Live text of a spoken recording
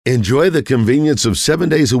Enjoy the convenience of 7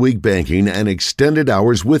 days a week banking and extended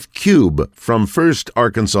hours with Cube from First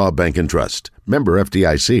Arkansas Bank and Trust. Member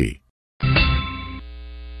FDIC.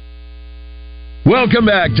 Welcome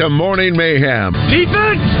back to Morning Mayhem.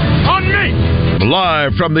 Defense on me!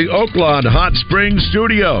 Live from the Oaklawn Hot Springs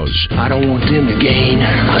Studios. I don't want them to gain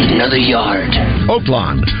another yard.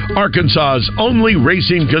 Oaklawn, Arkansas's only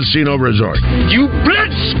racing casino resort. You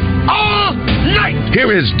blitz all night!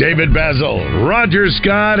 Here is David Basil, Roger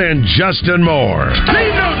Scott, and Justin Moore.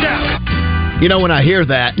 Leave no doubt! You know, when I hear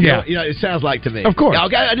that, yeah. you know, it sounds like to me. Of course. I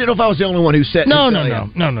didn't know if I was the only one who said No.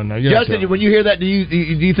 Justin, when you hear that, do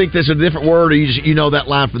you think there's a different word, or you know that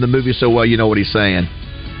line from the movie so well you know what he's saying?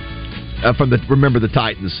 Remember the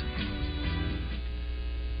Titans.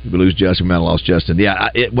 We lose Justin, we might have lost Justin. Yeah,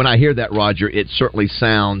 when I hear that, Roger, it certainly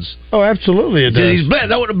sounds... Oh, absolutely it does. He's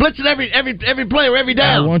blitzing every player, every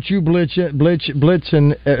down. I want you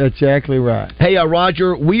blitzing. Exactly right. Hey,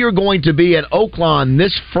 Roger, we are going to be at Oaklawn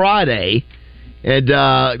this Friday, and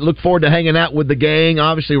look forward to hanging out with the gang.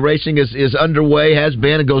 Obviously, racing is underway, has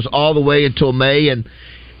been, and goes all the way until May, and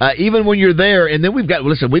even when you're there, and then we've got a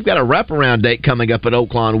wraparound date coming up at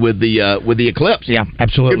Oaklawn with the Eclipse. Yeah,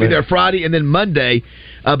 absolutely. We'll be there Friday and then Monday.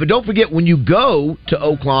 But don't forget, when you go to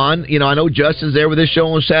Oaklawn, you know, I know Justin's there with his show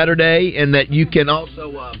on Saturday, and that you can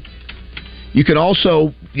also you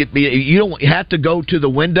don't have to go to the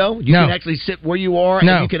window. You can actually sit where you are,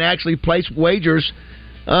 and you can actually place wagers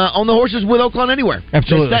on the horses with Oaklawn anywhere.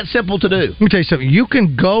 Absolutely. It's that simple to do. Let me tell you something. You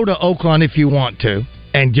can go to Oaklawn if you want to,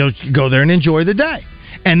 and just go there and enjoy the day.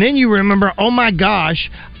 And then you remember, oh my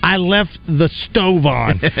gosh, I left the stove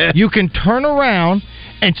on. You can turn around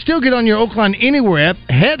and still get on your Oaklawn Anywhere app,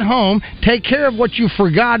 head home, take care of what you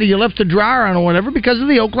forgot or you left the dryer on or whatever. Because of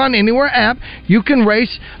the Oaklawn Anywhere app, you can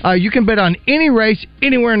race, you can bet on any race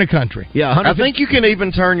anywhere in the country. Yeah, I think you can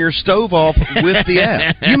even turn your stove off with the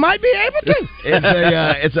app. You might be able to.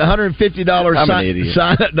 It's a $150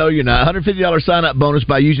 sign up. No, you're not. $150 sign up bonus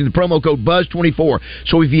by using the promo code BUZZ24.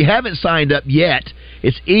 So if you haven't signed up yet,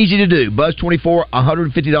 it's easy to do. BUZZ24,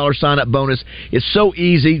 $150 sign up bonus. It's so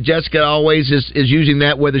easy. Jessica always is using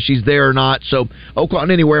that, whether she's there or not. So Oaklawn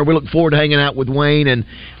Anywhere, we look forward to hanging out with Wayne and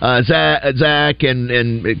Zach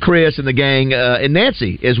and Chris and the gang and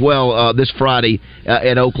Nancy as well this Friday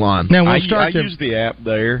at Oaklawn. Now I use the app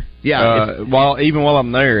there. Yeah. While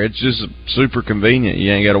I'm there, it's just super convenient.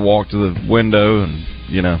 You ain't got to walk to the window and.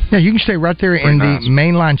 You know. Yeah, you can stay right there in the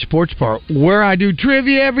Mainline Sports Bar where I do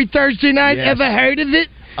trivia every Thursday night. Yes. Ever heard of it?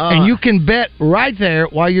 And you can bet right there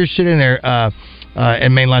while you're sitting there at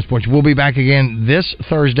Mainline Sports. We'll be back again this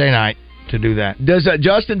Thursday night to do that. Does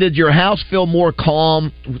Justin, did your house feel more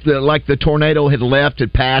calm, like the tornado had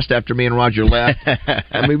passed after me and Roger left?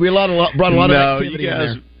 I mean, we brought a lot of activity in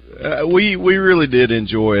there. We really did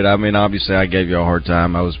enjoy it. I mean, obviously, I gave you a hard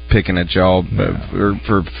time. I was picking at y'all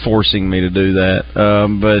for forcing me to do that.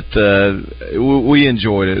 But we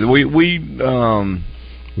enjoyed it. We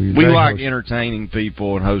like entertaining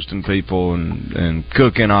people and hosting people and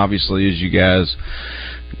cooking. Obviously, as you guys,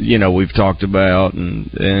 we've talked about,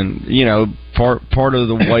 and part of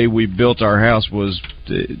the way we built our house was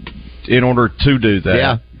in order to do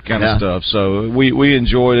that kind of stuff. So we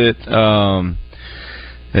enjoyed it.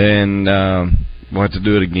 And we'll have to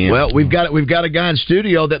do it again. Well, we've got a guy in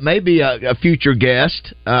studio that may be a future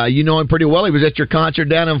guest. You know him pretty well. He was at your concert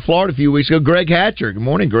down in Florida a few weeks ago. Greg Hatcher. Good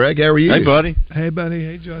morning, Greg. How are you? Hey, buddy. Hey, buddy.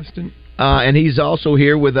 Hey, Justin. And he's also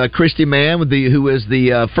here with Christy Mann, who is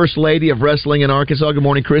the First Lady of Wrestling in Arkansas. Good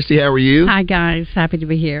morning, Christy. How are you? Hi, guys. Happy to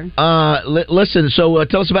be here. Listen, so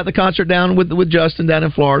tell us about the concert down with Justin down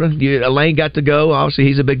in Florida. Elaine got to go. Obviously,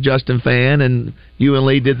 he's a big Justin fan, and you and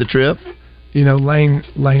Lee did the trip.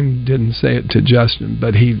 Lane didn't say it to Justin,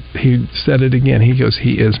 but he said it again. He goes,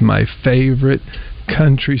 he is my favorite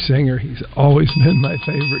country singer. He's always been my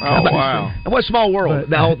favorite country singer. And what small world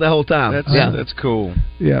the whole time. That's cool.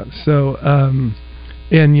 Yeah, so,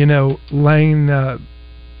 Lane, I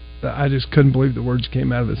just couldn't believe the words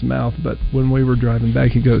came out of his mouth, but when we were driving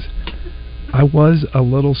back, he goes, I was a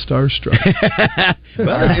little starstruck.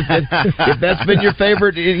 Well, if that's been your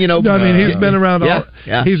favorite, No, I mean, he's been around all...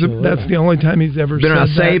 Yeah. That's the only time he's ever been around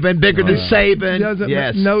said Saban, bigger than Saban. He doesn't,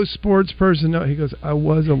 no sports person. No, he goes, I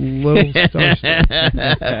was a little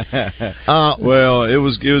starstruck. Well, it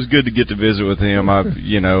was good to get to visit with him. I've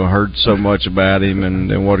heard so much about him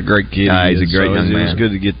and what a great kid he is. He's a great young man. It was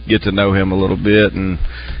good to get to know him a little bit, and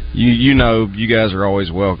you guys are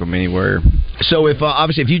always welcome anywhere. So if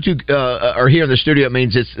obviously if you two are here in the studio, it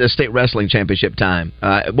means it's the state wrestling championship time.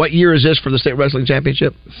 What year is this for the state wrestling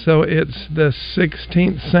championship? So it's the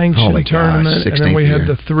 16th sanctioned tournament, and then we had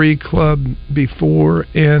the 3 club before,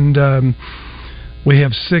 and We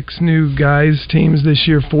have 6 new guys teams this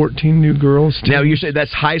year, 14 new girls teams. Now, you say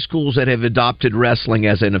that's high schools that have adopted wrestling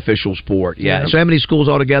as an official sport. Yeah. Yep. So how many schools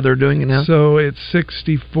altogether are doing it now? So it's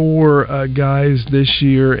 64 guys this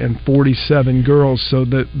year and 47 girls. So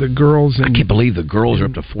the girls... I can't believe the girls are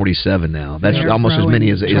up to 47 now. That's almost as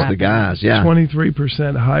many as the guys. Yeah.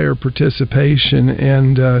 23% higher participation,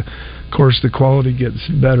 and of course the quality gets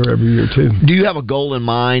better every year too. Do you have a goal in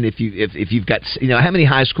mind? If you've got, how many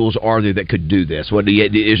high schools are there that could do this? What do you,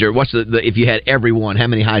 is there? What's if you had everyone? How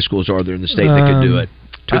many high schools are there in the state that could do it?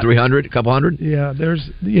 200, 300, a couple hundred? Yeah, there's.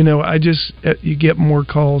 You get more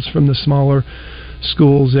calls from the smaller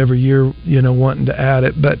schools every year. Wanting to add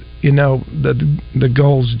it, but the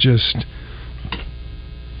goal's just.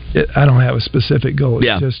 I don't have a specific goal.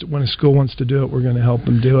 It's just when a school wants to do it, we're going to help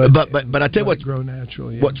them do it. But I tell you what, grow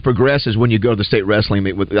naturally. Yeah. What's progressed is when you go to the state wrestling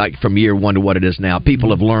meet, with like from year one to what it is now. People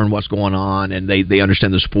have learned what's going on and they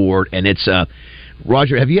understand the sport, and it's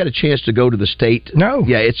Roger, have you had a chance to go to the state? No.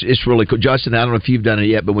 Yeah, it's really cool. Justin, I don't know if you've done it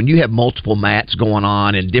yet, but when you have multiple mats going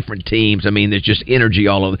on and different teams, I mean, there's just energy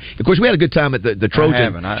all over. Of course, we had a good time at the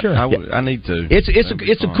Trojan. I haven't. I need to.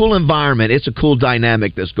 It's a cool environment. It's a cool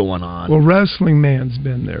dynamic that's going on. Well, Wrestling Man's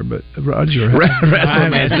been there, but Roger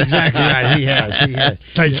Wrestling Man's exactly right. He has.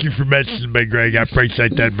 Thank you for mentioning me, Greg. I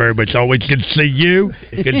appreciate that very much. Always good to see you.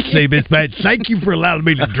 Good to see Miss Matt. Thank you for allowing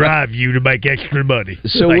me to drive you to make extra money.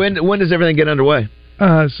 So when does everything get underway?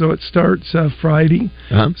 So it starts Friday.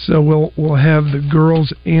 Uh-huh. So we'll have the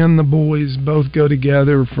girls and the boys both go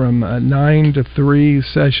together from 9 to 3,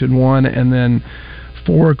 session 1, and then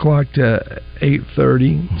 4 o'clock to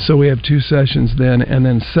 8:30. So we have 2 sessions then, and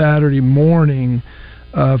then Saturday morning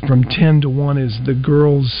from 10 to 1 is the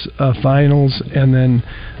girls' finals, and then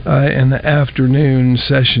in the afternoon,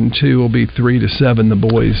 session 2 will be 3 to 7, the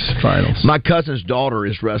boys' finals. My cousin's daughter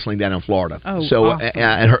is wrestling down in Florida. Oh, so awesome.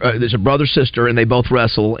 and there's a brother sister, and they both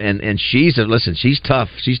wrestle, and she's tough.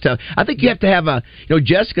 She's tough. I think you have to have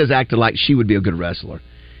Jessica's acted like she would be a good wrestler.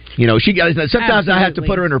 She sometimes Absolutely. I have to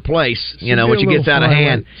put her in her place. When she gets out of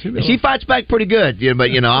hand, she fights back pretty good. But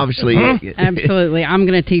obviously, absolutely, I'm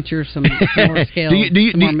going to teach her some more skills.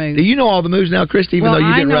 More moves. Do you know all the moves now, Christy? Even though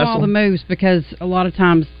you didn't wrestle, I know all the moves because a lot of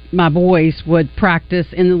times my boys would practice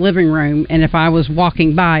in the living room, and if I was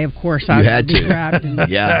walking by, of course, I would be grabbed.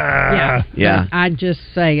 And, yeah. I'd just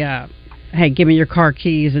say. Hey, give me your car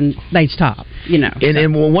keys, and they'd stop,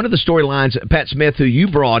 And one of the storylines, Pat Smith, who you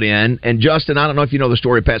brought in, and Justin, I don't know if you know the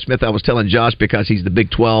story of Pat Smith. I was telling Josh because he's the Big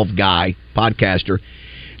 12 guy, podcaster.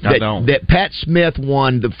 That Pat Smith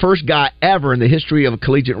won, the first guy ever in the history of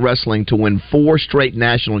collegiate wrestling to win 4 straight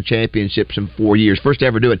national championships in 4 years. First to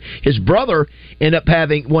ever do it. His brother ended up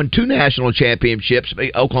having won 2 national championships,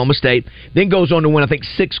 Oklahoma State, then goes on to win, I think,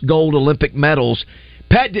 6 gold Olympic medals.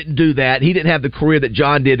 Pat didn't do that. He didn't have the career that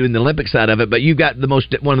John did in the Olympic side of it, but you've got one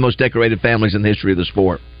of the most decorated families in the history of the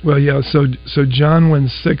sport. Well, yeah, so John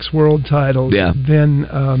wins 6 world titles. Yeah.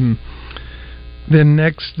 Then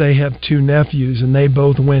next they have 2 nephews, and they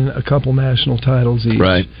both win a couple national titles each.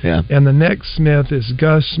 Right, yeah. And the next Smith is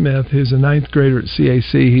Gus Smith, who's a 9th grader at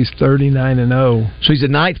CAC. He's 39-0. So he's a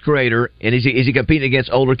 9th grader, and is he competing against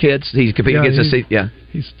older kids? He's competing against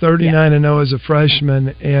He's 39-0 as a freshman,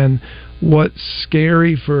 and what's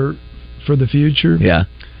scary for the future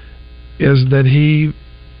is that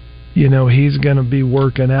he's going to be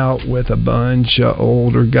working out with a bunch of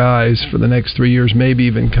older guys for the next 3 years, maybe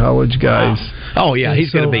even college guys. Wow. Oh, yeah,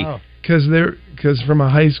 he's going to be. Because from a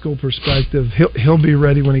high school perspective, he'll be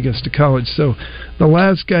ready when he gets to college. So the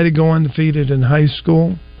last guy to go undefeated in high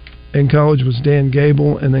school and college was Dan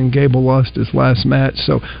Gable, and then Gable lost his last match.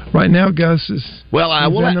 So right now, Gus is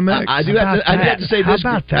in the mix. I do have to say this.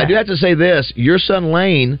 I do have to say this. Your son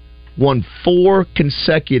Lane won 4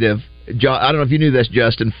 consecutive. I don't know if you knew this,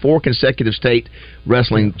 Justin. 4 consecutive state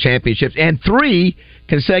wrestling championships and 3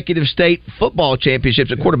 consecutive state football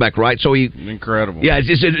championships at quarterback. Right? So incredible. Yeah,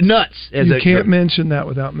 it's nuts. You can't mention that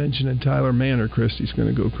without mentioning Tyler Mann, or Christy's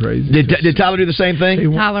going to go crazy. Did Tyler do the same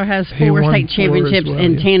thing? Tyler has 4 state championships,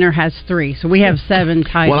 and Tanner has 3. So we have 7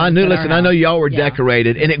 titles. Well, I know y'all were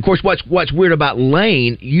decorated, and of course, what's weird about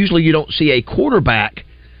Lane? Usually, you don't see a quarterback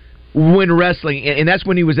win wrestling, and that's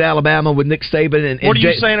when he was at Alabama with Nick Saban. And what are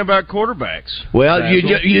you saying about quarterbacks? Well,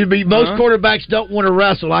 most quarterbacks don't want to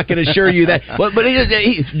wrestle. I can assure you that. But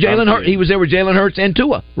Jalen Hurts, he was there with Jalen Hurts and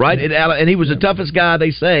Tua, right? And he was the toughest guy,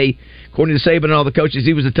 they say, according to Saban and all the coaches.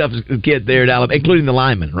 He was the toughest kid there at Alabama, including the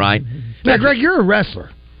linemen, right? Now, Greg, you're a wrestler.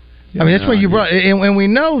 I mean, that's what you brought, and we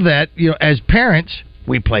know that as parents.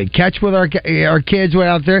 We played catch with our kids. Went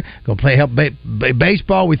out there, go play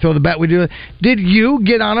baseball. We throw the bat. We do it. Did you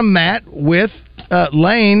get on a mat with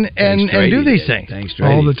Lane and do these things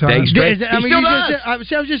all the time. I was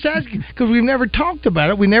just asking because we've never talked about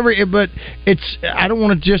it. But it's. I don't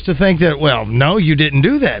want just to think that. Well, no, you didn't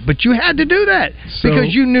do that, but you had to do that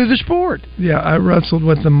because you knew the sport. Yeah, I wrestled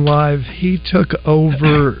with him live. He took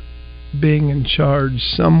over being in charge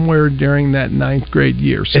somewhere during that 9th grade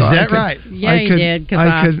year. So Is that right? Yeah, he did.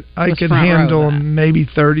 I could handle maybe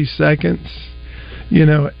 30 seconds.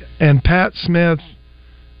 And Pat Smith,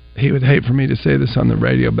 he would hate for me to say this on the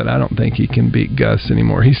radio, but I don't think he can beat Gus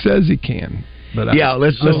anymore. He says he can. But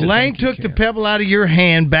Lane took the pebble out of your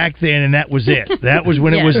hand back then, and that was it. That was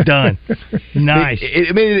when it was done. Nice.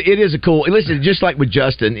 It is a cool. Listen, just like with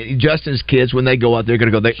Justin's kids, when they go out, they're going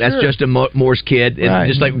to go. That's Justin Moore's kid, and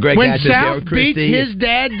just like Greg when South beats his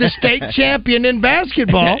dad, the state champion in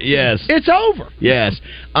basketball. Yes, it's over. Yes,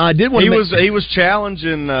 he was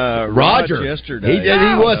challenging Roger yesterday.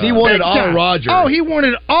 He wanted all Roger. Oh, he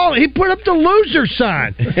wanted all. He put up the loser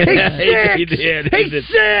sign. He's 6. He did. He's 6.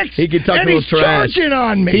 He could talk a little trash.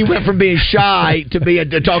 On me. He went from being shy to being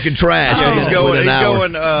talking trash. He's going.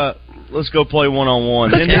 Let's go play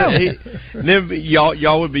 1-on-1. Then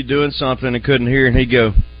y'all would be doing something and couldn't hear, and he'd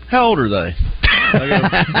go, "How old are they?"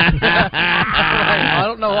 I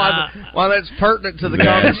don't know why that's pertinent to the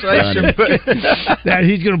conversation, but that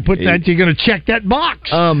he's going to put that. You're going to check that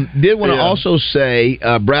box. Did want to also say,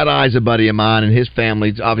 Brad Eye's a buddy of mine, and his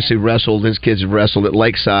family obviously wrestled. His kids have wrestled at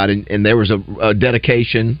Lakeside, and there was a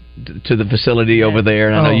dedication to the facility over there.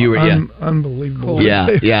 And I know you were, unbelievable. Cool. Yeah.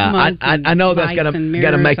 I know that's got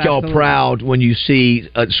to make y'all proud when you see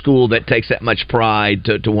a school that takes that much pride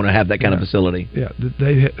to want to have that kind of facility. Yeah,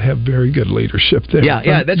 they have very good leadership there.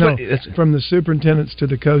 That's from the superintendents to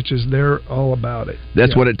the coaches, they're all about it.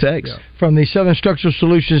 That's what it takes. Yeah. From the Southern Structural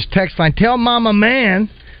Solutions text line, tell Mama Man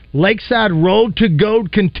Lakeside Road to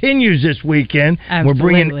Gold continues this weekend. Absolutely. We're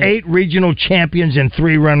bringing 8 regional champions and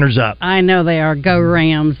 3 runners-up. I know they are. Go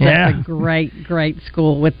Rams. That's a great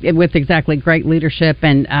school with exactly great leadership.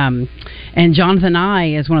 And Jonathan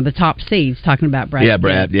I is one of the top seeds, talking about Brad. Yeah,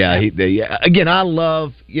 Brad. Again, I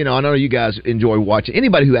love, I know you guys enjoy watching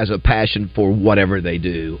anybody who has a passion for whatever they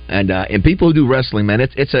do. And people who do wrestling, man,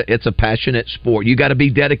 it's a passionate sport. You got to be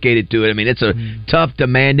dedicated to it. I mean, it's a tough,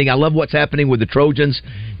 demanding. I love what's happening with the Trojans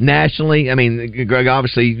nationally. I mean, Greg,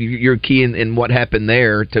 obviously you're key in what happened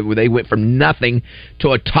there. They went from nothing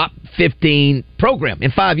to a top 15 program in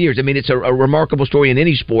 5 years. I mean, it's a remarkable story in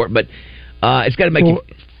any sport, but it's got to make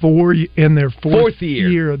in their fourth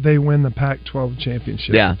year they win the Pac-12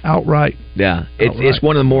 championship. Yeah, outright. Yeah, it's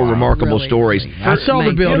one of the more remarkable stories. I saw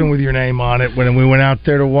the building with your name on it when we went out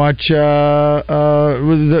there to watch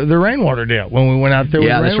the Rainwater deal. When we went out there,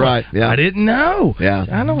 that's right. Yeah, I didn't know. Yeah,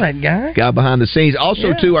 I know that guy behind the scenes.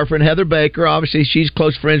 Also, too, our friend Heather Baker. Obviously, she's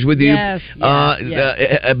close friends with you. Yes.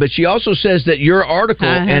 But she also says that your article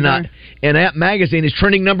in App Magazine is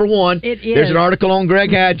trending #1. It is. There's an article on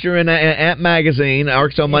Greg Hatcher in App Magazine,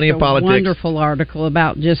 Arkansas Money and Politics. Wonderful article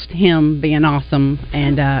about just him being awesome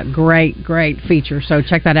and great feature. So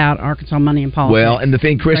check that out, Arkansas Money and Politics. Well, and the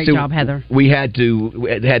thing, Christy, great job, Heather. We had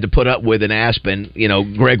to put up with in Aspen.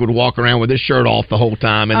 Greg would walk around with his shirt off the whole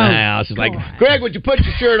time in the house. It's like, Greg, would you put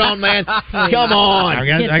your shirt on, man? Come on.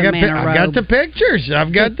 I got the pictures.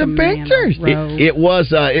 I've got the pictures. It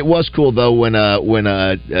was cool though when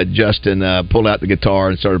Justin pulled out the guitar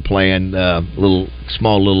and started playing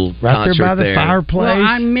small little concert there by the fireplace. Well,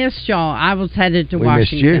 I missed y'all. I was headed to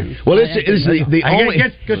Washington. Missed you. Well, it's the only.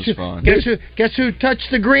 Guess who touched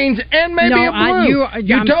the greens and maybe a blue?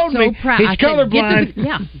 You told me he's colorblind.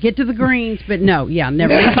 Get to the greens, but never.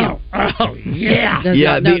 Oh, yeah.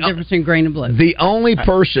 There's no difference between green and blue. The only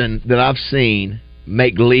person that I've seen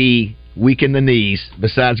make Lee weaken the knees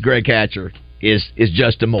besides Greg Hatcher is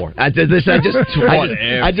Justin Moore. I just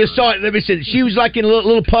saw it. Let me see. She was like in a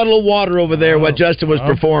little puddle of water over there while Justin was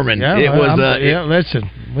performing. Listen,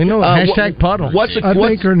 we know hashtag puddle. I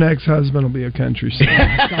think her next husband will be a country singer.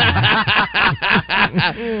 I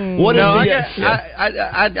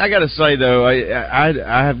got to say though,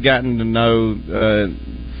 I have gotten to know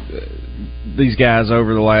these guys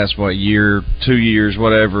over the last year, 2 years,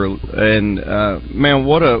 whatever, and man,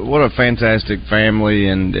 what a fantastic family,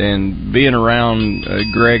 and being around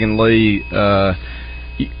Greg and Lee. I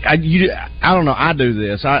don't know. I do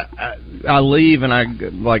this. I leave and I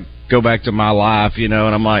go back to my life, and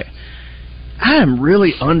I'm like, I am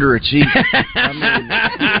really underachieving.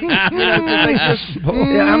 I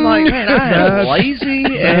mean, I'm like, man, I am lazy,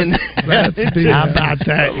 and how about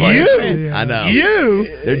that? I know.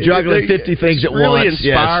 They're juggling 50 things at really once.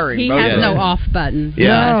 Inspiring. He has no off button.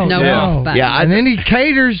 Yeah, off button. Yeah, and then he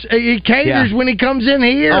caters. When he comes in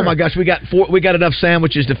here. Oh my gosh, we got enough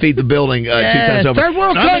sandwiches to feed the building 2 times over. Third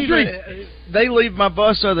world country. They leave my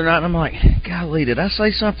bus the other night, and I'm like, golly, did I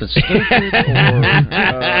say something stupid?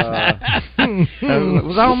 Or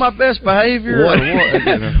was I on my best behavior?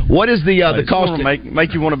 What is the cost?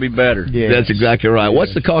 Make you want to be better. Yeah, that's exactly right.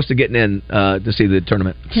 What's the cost of getting in to see the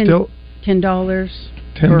tournament? $10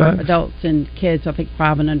 for adults and kids. I think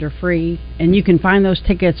 5 and under free, and you can find those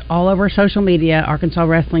tickets all over social media, Arkansas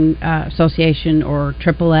Wrestling Association or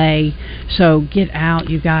AAA. So get out,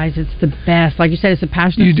 you guys. It's the best. Like you said, it's a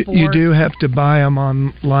passionate sport. You do have to buy them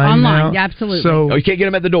online now. Yeah, absolutely. So you can't get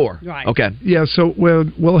them at the door. Right. Okay. Yeah. So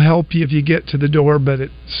we'll help you if you get to the door, but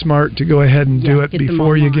it's smart to go ahead and do it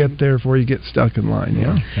before you get there, before you get stuck in line.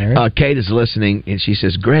 Yeah. Kate is listening, and she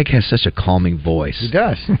says Greg has such a calming voice. He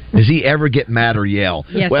does. Does he ever get mad or yell?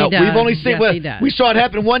 Yes, well, he does. we've only seen. Yes, we saw it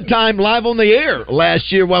happen one time live on the air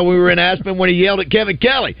last year while we were in Aspen when he yelled at Kevin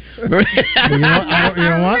Kelly. you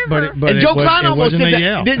know what? But and Joe Klein almost did that.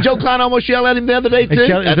 Yell. Didn't Joe Klein almost yell at him the other day too?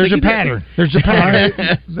 There's a pattern. There's a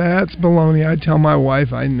pattern. That's baloney. I tell my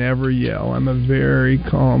wife I never yell. I'm a very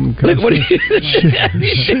calm customer.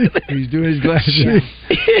 He's doing his glasses.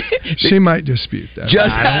 She might dispute that.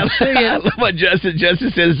 I love what Justin says.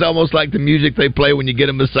 It's almost like the music they play when you get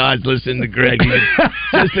a massage listening to Greg.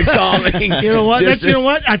 Just a calming. You know what? You know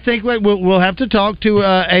what? I think we'll have to talk to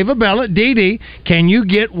Ava Bella. Dee Dee, can you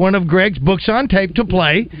get one of Greg's books on tape to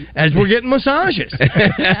play as we're getting massages?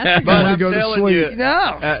 But I'm telling you,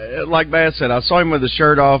 like Bass said, I saw him with the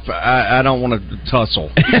shirt off. I don't want to tussle.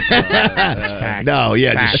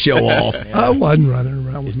 Just show off. I wasn't running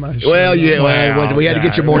around with my shirt. Well, we had to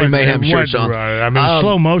get your morning mayhem shirts on. I mean,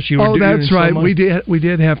 slow motion. That's right. We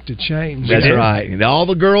did have to change. That's right. And all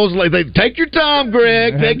the girls take your time,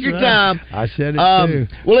 Greg. Take your time. I said it too.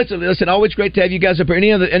 Well, listen. Always great to have you guys up here.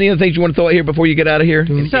 Any other things you want to throw out here before you get out of here?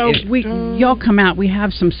 So y'all come out. We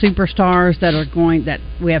have some superstars that are going. That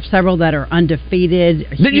we have several that are undefeated.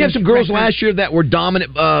 Didn't you have some girls last year that were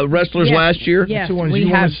dominant wrestlers last year? Yes, we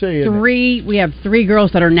have three. We have 3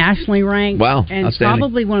 girls that are nationally ranked. Wow, and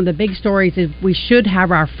probably one of the big stories is we should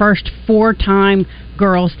have our first 4-time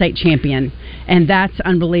girls state champion, and that's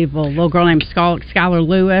unbelievable. A little girl named Skylar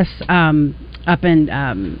Lewis.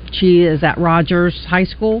 She is at Rogers High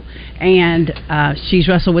School, and she's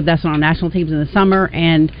wrestled with us on our national teams in the summer,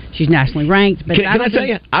 and she's nationally ranked. But can I tell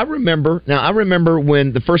you? I remember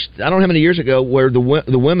when the first, I don't know how many years ago, where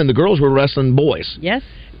the girls were wrestling boys. Yes.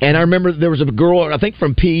 And I remember there was a girl, I think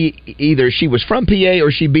from either she was from PA or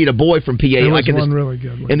she beat a boy from PA. There was one really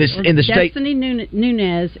good one. In the state. Destiny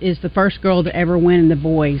Nunez is the first girl to ever win in the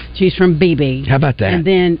boys. She's from BB. How about that? And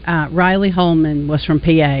then Riley Holman was from PA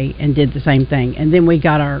and did the same thing. And then we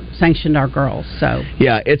got sanctioned our girls. So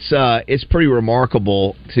yeah, it's pretty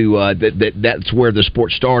remarkable to that's where the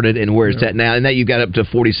sport started and where it's at now. And that you got up to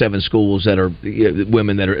 47 schools that are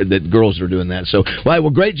girls that are doing that. So well,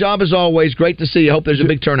 great job as always. Great to see you. Hope there's a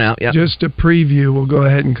big turnout. Yep. Just a preview, we'll go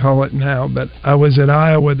ahead and call it now, but I was at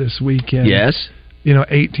Iowa this weekend. Yes.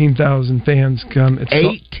 18,000 fans come.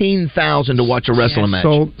 18,000 to watch a wrestling match.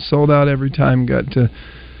 Sold out every time. Got to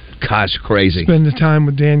crazy. Spend the time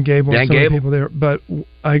with Dan Gable and some of the people there. But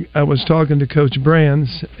I was talking to Coach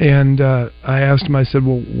Brands, and I asked him, I said,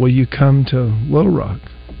 well, will you come to Little Rock?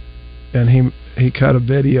 And he cut a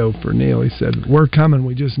video for Neil. He said, we're coming.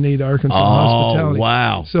 We just need Arkansas hospitality. Oh,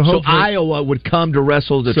 wow. So Iowa would come to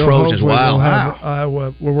wrestle the Trojans. Wow. We'll have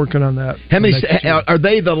Iowa. We're working on that. How many are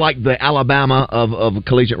they the Alabama of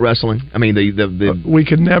collegiate wrestling? I mean, the we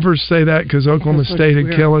could never say that because Oklahoma State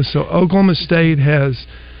would kill us. So Oklahoma State has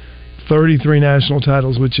 33 national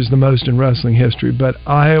titles, which is the most in wrestling history. But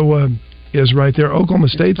Iowa is right there. Oklahoma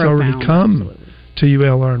State's already come to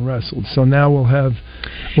ULR and wrestled. So now we'll have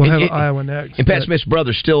Iowa next. And Pat Smith's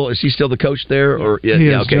brother is he still the coach there? Or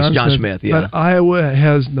John Smith. Yeah. But Iowa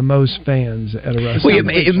has the most fans at a wrestling.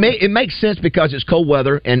 Well, it makes sense because it's cold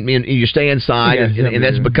weather and you stay inside, and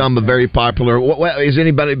that's become a very popular. What is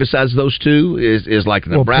anybody besides those two? Is like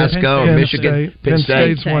Nebraska or Michigan? Penn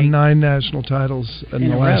State's won 9 national titles in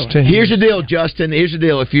the last 10 years. Here's the deal, Justin. Here's the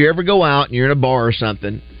deal. If you ever go out and you're in a bar or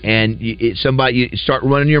something, and you start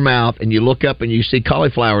running your mouth, and you look up and you see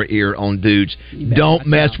cauliflower ear on dudes, don't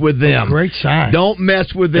mess with them. Great sign. Don't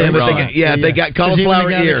mess with them. If they got cauliflower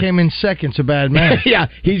ear. That came in second's a bad man. Yeah,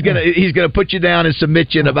 he's gonna put you down and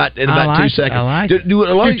submit you in about 2 seconds. I like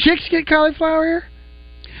do chicks get cauliflower ear?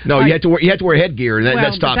 No, you have to wear headgear, and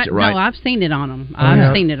that stops it, right? No, I've seen it on them.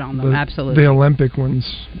 I've seen it on them. Absolutely. The Olympic ones.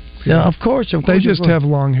 Yeah, of course. They just have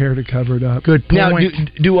long hair to cover it up. Good point. Now,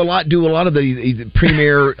 do a lot of the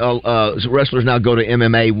premier wrestlers now go to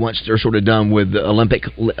MMA once they're sort of done with Olympic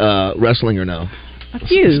wrestling, or no? A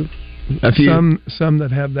few. Some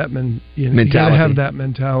that have that mentality. You gotta have that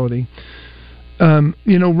mentality.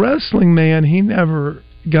 Wrestling, man, he never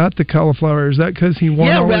got the cauliflower. Is that because he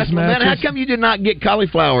won all his matches? Man, how come you did not get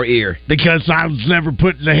cauliflower ear? Because I was never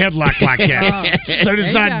put in the headlock like that. As soon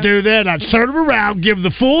as I'd do that, I'd turn them around, give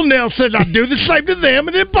the full Nelson, I'd do the same to them,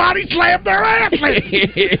 and then body slam their ass.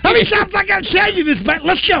 How many times I got to tell you this, man?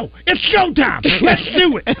 Let's go. It's showtime. Let's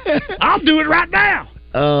do it. I'll do it right now.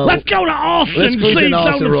 Let's go to Austin and see who's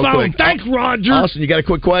on the phone. Quick. Thanks, Roger. Austin, you got a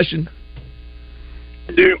quick question?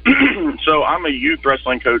 Dude, so I'm a youth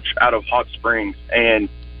wrestling coach out of Hot Springs, and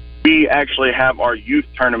we actually have our youth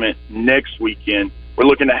tournament next weekend. We're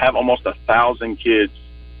looking to have almost 1,000 kids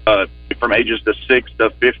from ages to 6 to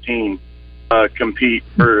 15 compete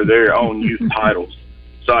for their own youth titles.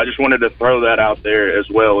 So I just wanted to throw that out there as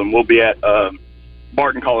well, and we'll be at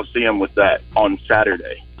Barton Coliseum with that on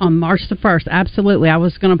Saturday. On March the 1st, absolutely. I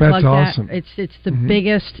was going to plug awesome. that. It's the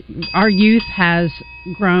biggest. Our youth has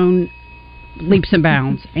grown leaps and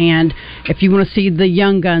bounds, and if you want to see the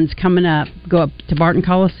young guns coming up, go up to Barton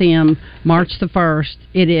Coliseum March the 1st.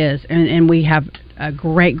 It is, and we have a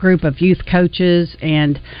great group of youth coaches,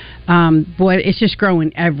 and boy, it's just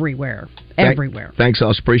growing everywhere. Thanks,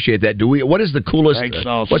 Austin. Appreciate that. What is the coolest? Thanks,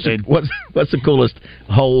 Austin. What's the coolest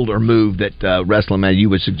hold or move that Wrestling Man you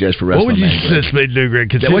would suggest for Wrestling Man? What would you suggest me to do,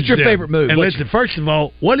 Greg? What's your favorite move? And listen, first of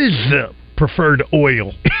all, what is the preferred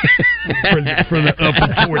oil for the upper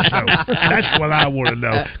torso? That's what I want to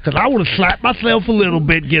know, because I want to slap myself a little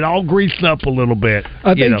bit, get all greased up a little bit.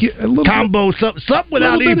 I think a little combo something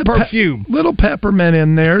without any perfume. Little peppermint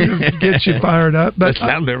in there to get you fired up. But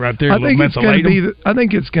that's it right there. I think it's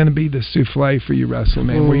going to be the souffle for you, Wrestling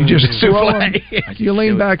Man, where you just you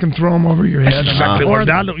lean back and throw them over your head. Or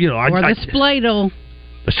the spladle.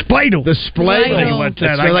 The spladle. The spladle. It's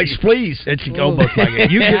like splees. It's almost like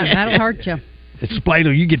it. That'll hurt you. It's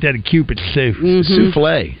spladle. You get that at Cupid's too.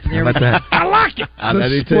 Souffle. How about that? I like it. I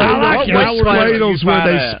like it. Spladles where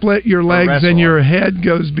they split your legs and your head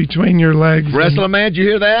goes between your legs. Wrestling Man, did you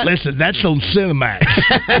hear that? Listen, that's on Cinemax.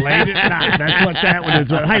 Late at night. That's what that one is.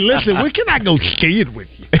 Hey, listen, when can I go skiing with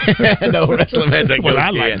you? No, Wrestling Man doesn't go I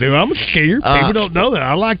like to. I'm a skier. People don't know that.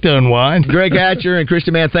 I like to unwind. Greg Hatcher and Christy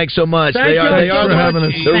Man, thanks so much. They are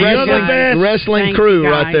the wrestling crew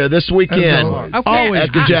right there this weekend. Okay. Always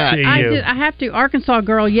good job. I have to. Arkansas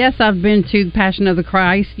girl, yes, I've been to Passion of the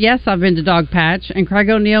Christ. Yes, I've been to Dog Patch. And Craig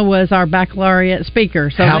O'Neill was our baccalaureate speaker.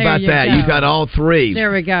 So how about that? You got all three.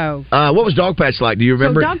 There we go. What was Dog Patch like? Do you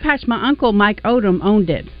remember? So Dog Patch, my uncle Mike Odom owned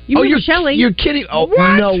it. You're Shelley. You're kidding? Oh,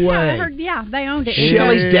 what? No way. Yeah, they owned it.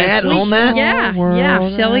 Shelley's dad owned that? Yeah.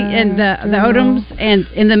 Shelley and the Odoms. And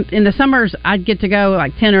in the summers, I'd get to go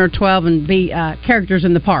like 10 or 12 and be characters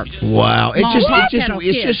in the park. Wow.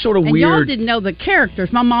 It's just sort of and weird. Y'all didn't know the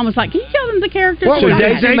characters. My mom was like, can you tell them the characters? So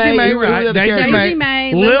Daisy May, right? Daisy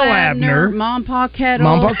May, Lil Abner, Mom Pa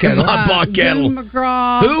Kettle, Goon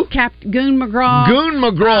McGraw, who? Goon McGraw, Goon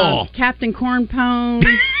McGraw, Captain Cornpone.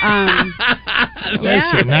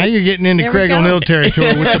 Listen, now you're getting into Craig O'Neill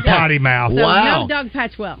territory with the potty mouth. So wow, no Doug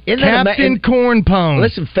Patchwell, Captain Cornpone.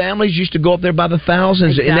 Listen, families used to go up there by the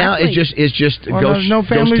thousands, and now it's just ghost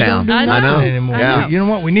town. I know anymore. Yeah. You know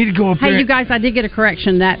what? We need to go up there. Hey, you guys, I did get a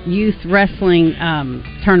correction. That youth wrestling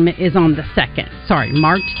tournament is on the 2nd. Sorry,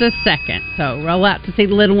 March the 2nd. So roll out to see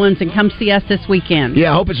the little ones and come see us this weekend.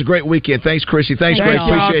 Yeah, I hope it's a great weekend. Thanks, Chrissy. Thanks, Greg.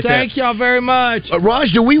 Appreciate that. Thank y'all very much.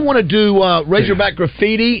 Raj, do we want to do Razorback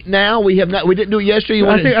Graffiti now? We didn't do it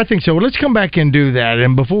yesterday. I think so. Well, let's come back and do that.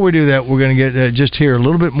 And before we do that, we're going to get just hear a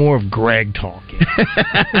little bit more of Greg talking.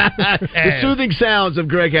 The soothing sounds of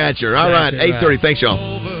Greg Hatcher. All right, 8:30. Thanks, y'all.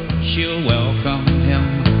 She'll welcome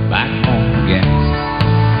him back home again.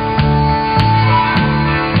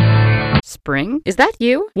 Spring? Is that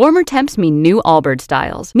you? Warmer temps mean new Allbirds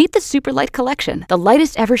styles. Meet the Superlight Collection, the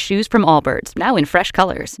lightest ever shoes from Allbirds, now in fresh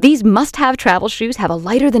colors. These must-have travel shoes have a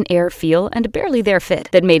lighter-than-air feel and barely their fit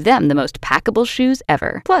that made them the most packable shoes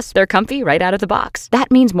ever. Plus, they're comfy right out of the box. That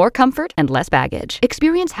means more comfort and less baggage.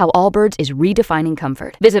 Experience how Allbirds is redefining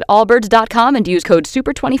comfort. Visit allbirds.com and use code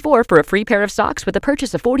SUPER24 for a free pair of socks with a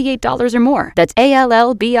purchase of $48 or more. That's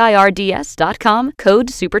ALLBIRDS.com, code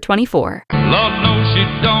SUPER24. Lord knows she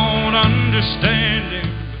don't understand him.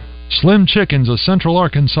 Slim Chickens of Central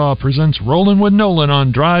Arkansas presents Rollin' with Nolan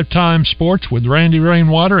on Drive Time Sports with Randy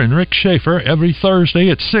Rainwater and Rick Schaefer every Thursday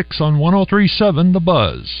at 6 on 103.7 The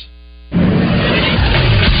Buzz.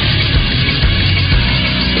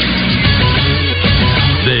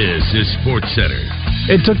 the Sports Center.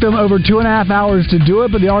 It took them over 2.5 hours to do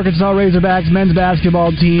it, but the Arkansas Razorbacks men's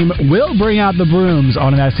basketball team will bring out the brooms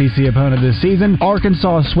on an SEC opponent this season.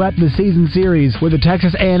 Arkansas swept the season series with the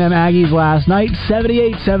Texas A&M Aggies last night,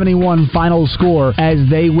 78-71 final score as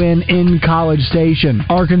they win in College Station.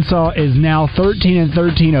 Arkansas is now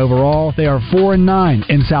 13-13 overall. They are 4-9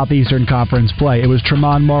 in Southeastern Conference play. It was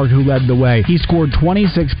Tremont Mark who led the way. He scored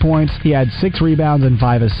 26 points. He had 6 rebounds and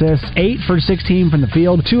 5 assists, 8 for 16 from the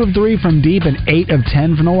field, 2 of 3 from deep, and 8 of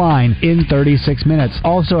 10 from the line in 36 minutes.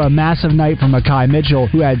 Also a massive night from Mekhi Mitchell,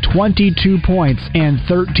 who had 22 points and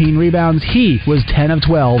 13 rebounds. He was 10 of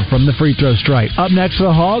 12 from the free throw stripe. Up next for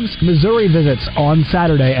the Hogs, Missouri visits on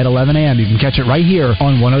Saturday at 11 a.m. You can catch it right here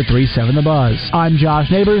on 103.7 The Buzz. I'm Josh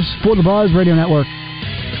Neighbors for The Buzz Radio Network.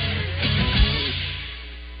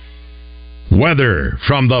 Weather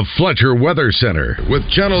from the Fletcher Weather Center with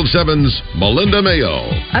Channel 7's Melinda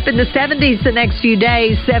Mayo. Up in the 70s the next few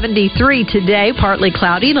days, 73 today, partly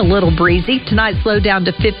cloudy and a little breezy. Tonight slowed down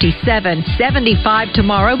to 57, 75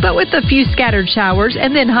 tomorrow, but with a few scattered showers,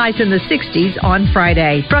 and then highs in the 60s on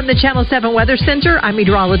Friday. From the Channel 7 Weather Center, I'm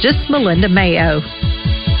meteorologist Melinda Mayo.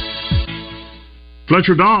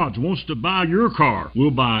 Fletcher Dodge wants to buy your car.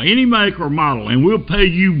 We'll buy any make or model, and we'll pay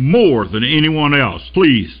you more than anyone else.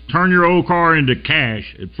 Please, turn your old car into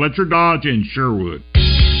cash at Fletcher Dodge in Sherwood.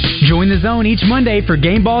 Join the zone each Monday for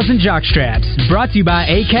Game Balls and Jock Straps. Brought to you by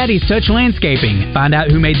A Caddy's Touch Landscaping. Find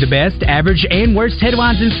out who made the best, average, and worst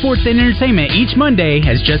headlines in sports and entertainment each Monday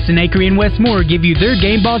as Justin Akery and Wes Moore give you their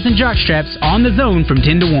Game Balls and Jock Straps on the zone from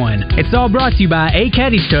 10 to 1. It's all brought to you by A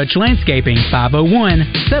Caddy's Touch Landscaping,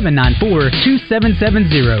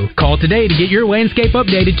 501-794-2770. Call today to get your landscape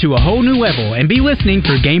updated to a whole new level and be listening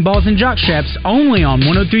for Game Balls and Jock Straps only on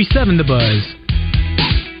 103.7 The Buzz.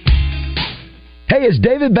 Hey, it's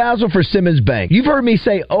David Basil for Simmons Bank. You've heard me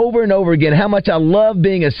say over and over again how much I love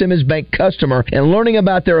being a Simmons Bank customer and learning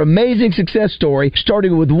about their amazing success story,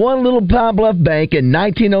 starting with one little Pine Bluff bank in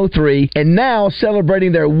 1903 and now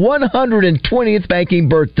celebrating their 120th banking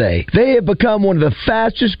birthday. They have become one of the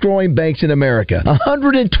fastest growing banks in America.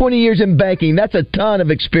 120 years in banking, that's a ton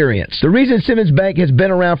of experience. The reason Simmons Bank has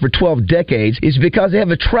been around for 12 decades is because they have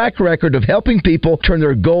a track record of helping people turn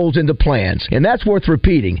their goals into plans. And that's worth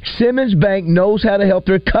repeating. Simmons Bank knows how to help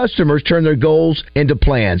their customers turn their goals into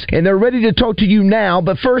plans. And they're ready to talk to you now,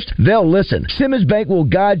 but first, they'll listen. Simmons Bank will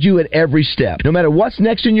guide you at every step. No matter what's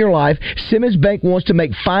next in your life, Simmons Bank wants to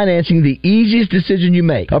make financing the easiest decision you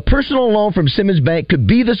make. A personal loan from Simmons Bank could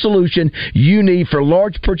be the solution you need for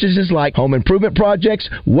large purchases like home improvement projects,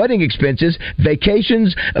 wedding expenses,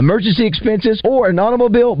 vacations, emergency expenses, or an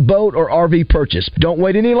automobile, boat, or RV purchase. Don't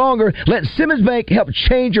wait any longer. Let Simmons Bank help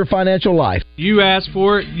change your financial life. You asked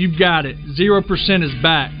for it, you've got it. 0% is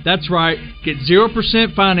back. That's right. Get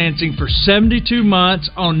 0% financing for 72 months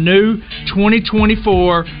on new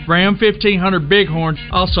 2024 Ram 1500 Bighorn.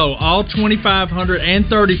 Also, all 2500 and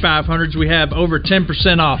 3500s we have over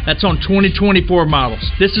 10% off. That's on 2024 models.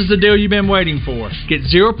 This is the deal you've been waiting for. Get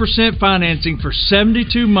 0% financing for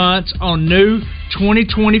 72 months on new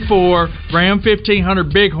 2024 Ram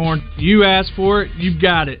 1500 Bighorn. You asked for it, you've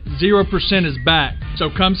got it. 0% is back. So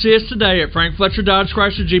come see us today at Frank Fletcher Dodge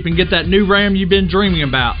Chrysler Jeep and get that new Ram you've been dreaming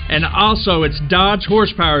about. And also, it's Dodge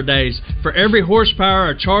Horsepower Days. For every horsepower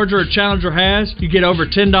a Charger or Challenger has, you get over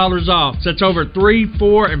 $10 off. So that's over $3,000,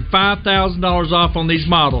 $4,000, and $5,000 off on these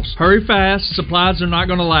models. Hurry fast, supplies are not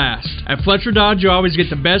going to last. At Fletcher Dodge, you always get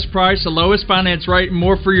the best price, the lowest finance rate, and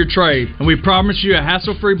more for your trade. And we promise you a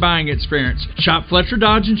hassle-free buying experience. Shop Fletcher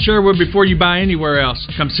Dodge in Sherwood before you buy anywhere else.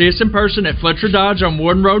 Come see us in person at Fletcher Dodge on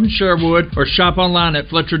Warden Road in Sherwood or shop online at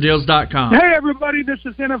FletcherDeals.com. Hey everybody, this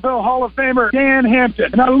is NFL Hall of Famer Dan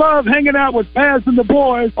Hampton, and I love hanging out with Paz and the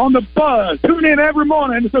boys on the Buzz. Tune in every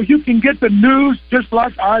morning so you can get the news just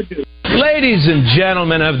like I do. Ladies and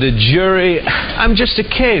gentlemen of the jury, I'm just a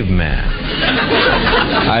caveman.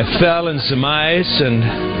 I fell in some ice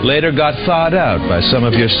and later got thawed out by some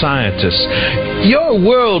of your scientists. Your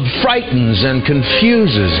world frightens and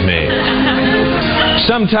confuses me.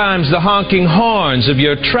 Sometimes the honking horns of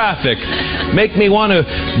your traffic make me want to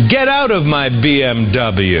get out of my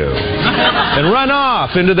BMW and run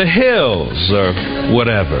off into the hills or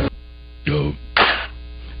whatever.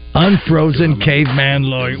 Unfrozen caveman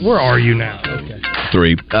lawyer. Where are you now? Okay.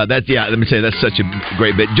 3. Let me say that's such a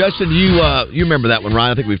great bit. Justin, you remember that one,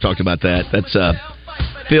 right? I think we've talked about that. That's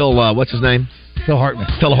Phil. What's his name? Phil Hartman.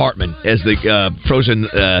 Phil Hartman as the frozen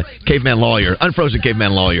caveman lawyer, unfrozen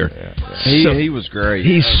caveman lawyer. Yeah. He was great.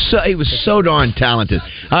 He was so darn talented.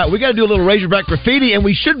 All right, we got to do a little Razorback graffiti, and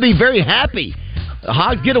we should be very happy the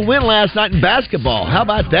Hogs get a win last night in basketball. How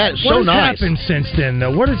about that? So nice. What has happened since then,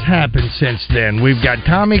 though? What has happened since then? We've got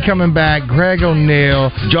Tommy coming back, Greg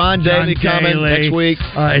O'Neill, John Daly coming next week.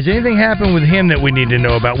 Has anything happened with him that we need to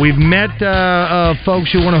know about? We've met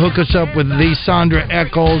folks who want to hook us up with the Sandra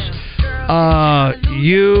Eccles.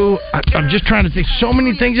 I'm just trying to think. So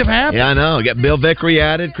many things have happened. Yeah, I know. We got Bill Vickery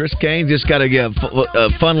added. Chris Kane just got a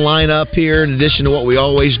fun lineup here in addition to what we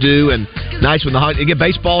always do. And nice when the get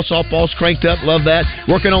baseball, softball's cranked up. Love that.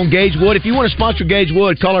 Working on Gage Wood. If you want to sponsor Gage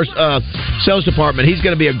Wood, call our sales department. He's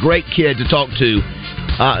going to be a great kid to talk to.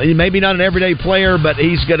 Maybe not an everyday player, but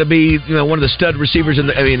he's going to be one of the stud receivers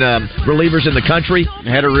relievers in the country.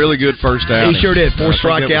 Had a really good first outing. He sure did. 4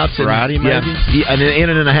 strikeouts. Friday, maybe? Yeah, and an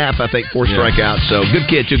inning and a half, I think, 4 strikeouts. So good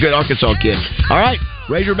kid, too. Good Arkansas kid. All right,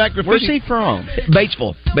 Razorback Graffiti. Where's he from?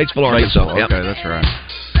 Batesville, Arkansas. Yep. Okay, that's right.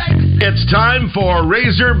 It's time for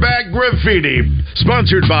Razorback Graffiti,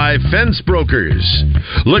 sponsored by Fence Brokers.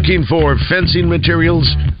 Looking for fencing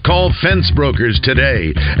materials? Call Fence Brokers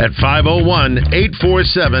today at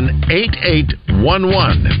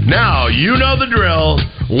 501-847-8811. Now, you know the drill.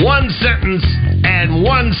 One sentence and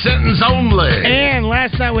one sentence only. And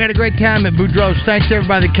last night we had a great time at Boudreaux's. Thanks to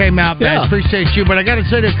everybody that came out, man. Appreciate you. But I got to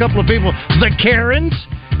say to a couple of people, the Karens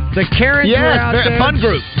were out there. Fun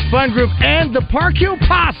group. And the Park Hill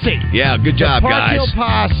Posse. Yeah, good job, guys. Park Hill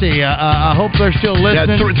Posse. I hope they're still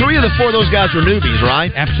listening. Yeah, 3 of the 4 of those guys were newbies,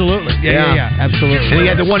 right? Absolutely. Yeah, absolutely. And he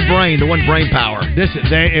had the one brain power.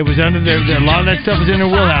 It was under there. A lot of that stuff was in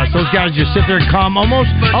their wheelhouse. Those guys just sit there and calm,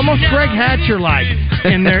 almost Greg Hatcher-like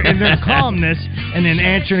in their calmness, and then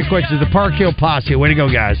answering the questions. The Park Hill Posse. Way to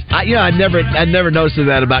go, guys. I never noticed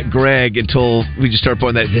that about Greg until we just started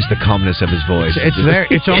pointing that. Just the calmness of his voice. It's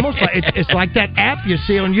there. It's almost like it's like that app you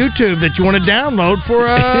see on YouTube that you want to download for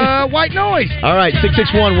white noise. All right,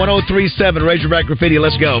 661-1037 Razorback Graffiti.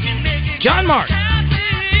 Let's go. John Mark.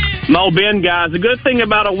 Mo Ben, guys. The good thing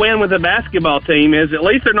about a win with a basketball team is at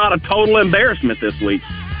least they're not a total embarrassment this week.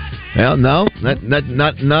 Well, no,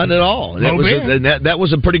 not at all. That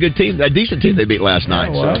was a pretty good team, a decent team they beat last night.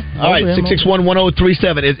 All right,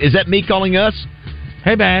 661-1037. Is that me calling us?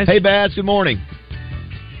 Hey, Baz. Hey, Baz. Good morning.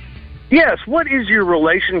 Yes, what is your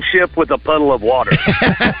relationship with a puddle of water?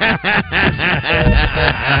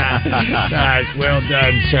 Nice, well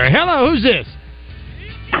done, sir. Hello, who's this?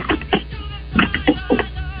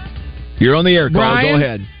 You're on the air, caller. Go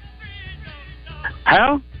ahead.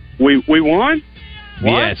 How? We won?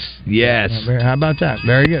 What? Yes. How about that?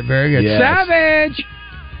 Very good, very good. Yes. Savage!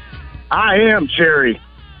 I am Cherry.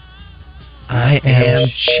 I am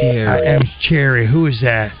Cherry. Who is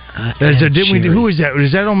that? Who is that?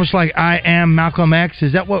 Is that almost like I am Malcolm X?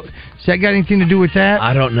 Is that got anything to do with that?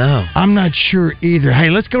 I don't know. I'm not sure either. Hey,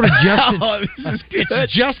 let's go to Justin.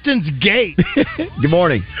 It's Justin's Gate. Good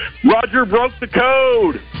morning. Roger broke the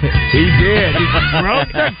code. He did. He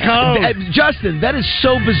broke the code. Justin, that is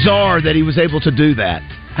so bizarre that he was able to do that.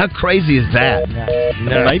 How crazy is that?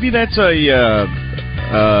 No. Maybe that's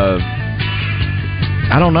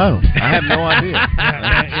I don't know. I have no idea.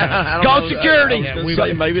 Call security.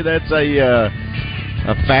 Maybe that's a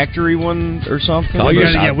factory one or something. We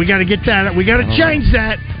got to get that. We got to change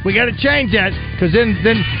that. We got to change that because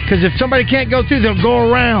if somebody can't go through, they'll go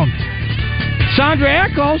around. Sandra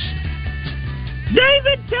Eccles.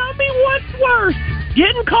 David, tell me what's worse: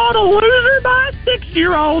 getting called a loser by a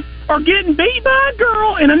 6-year-old, or getting beat by a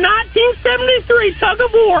girl in a 1973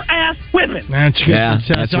 tug-of-war ass whipping. That's good. Yeah,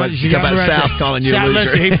 that's what you got about South calling you a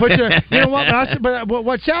loser. He put you know what? But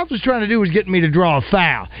what South was trying to do was get me to draw a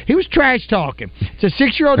foul. He was trash talking. It's a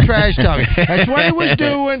 6-year-old trash talking. That's what he was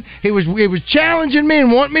doing. He was challenging me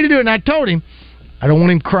and wanting me to do it. And I told him, I don't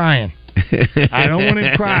want him crying. I don't want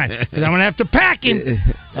him crying because I'm going to have to pack him.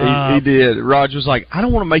 He did. Roger was like, I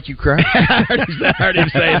don't want to make you cry. I heard him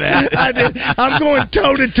say that. I did. I'm going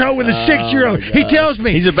toe-to-toe with a 6-year-old. He tells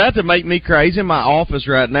me. He's about to make me cry. He's in my office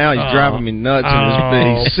right now. He's driving me nuts.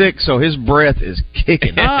 He's sick, so his breath is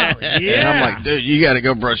kicking. Yeah. And I'm like, dude, you got to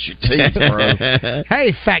go brush your teeth, bro.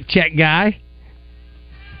 Hey, fact check guy.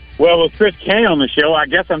 Well, with Chris Kane on the show, I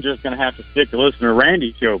guess I'm just going to have to stick to listening to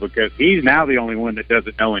Randy's show because he's now the only one that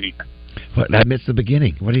doesn't know anything. What? I missed the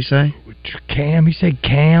beginning. What did he say? Cam. He said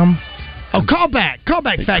Cam. Oh, call back.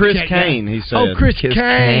 Fact Chris check. Kane. He said. Oh, Chris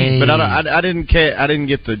Kane. But I didn't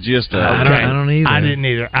get the gist of it. I don't either.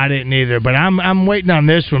 I didn't either. But I'm waiting on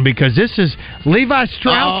this one because this is Levi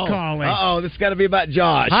Strauss calling. This got to be about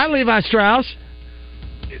Josh. Hi, Levi Strauss.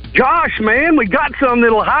 Josh, man, we got something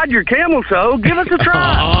that'll hide your camel toe. Give us a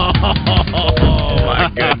try. Oh, my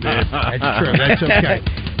goodness. That's true. That's okay.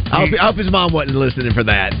 I hope his mom wasn't listening for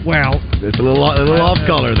that. Well, it's a little off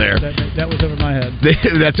color there. That was over my head.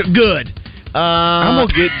 That's good. I'm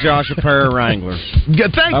gonna get Josh a pair of Wranglers.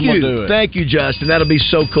 Thank you, Justin. That'll be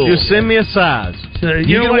so cool. Just send me a size. So,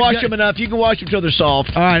 you can wash them enough. You can wash them till they're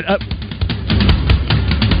soft. All right.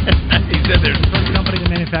 He said there's a company that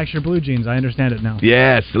manufacture blue jeans. I understand it now.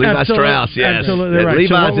 Yes, Levi Strauss. Yes, absolutely right.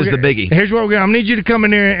 Levi's is the biggie. Here's what we're going. I'm gonna need you to come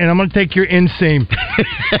in here, and I'm gonna take your inseam.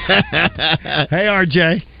 Hey,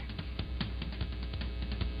 RJ.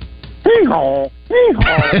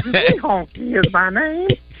 Honky is my name.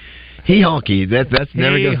 He honky. That's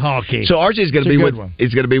never good. Honky. So RJ's going to be with.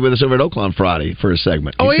 He's going to be with us over at Oakland Friday for a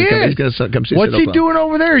segment. Oh, he is. He's going to come see us. What's he doing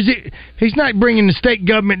over there? He's not bringing the state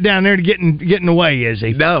government down there to getting away, is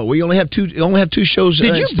he? No, we only have two shows.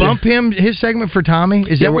 Did you bump his segment for Tommy?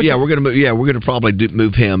 Is that what? Yeah, we're going to move. Yeah, we're going to probably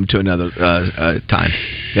move him to another time.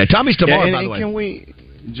 Yeah, Tommy's tomorrow. By the way, can we?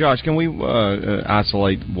 Josh, can we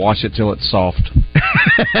isolate, wash it till it's soft?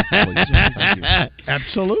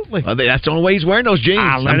 Absolutely. Well, that's the only way he's wearing those jeans.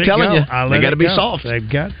 I'm telling you. They got to be soft. They've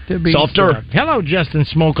got to be softer. Soft. Hello, Justin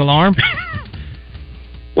Smoke Alarm.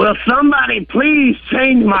 Will somebody please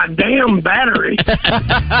change my damn battery? Hey,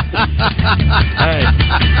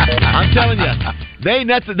 I'm telling you,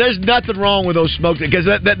 there's nothing wrong with those smokes because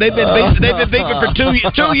they've been beeping for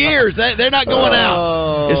 2 years. They're not going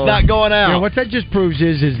out. It's not going out. You know, what that just proves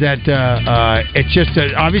is that it's just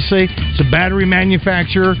obviously it's a battery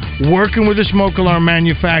manufacturer working with a smoke alarm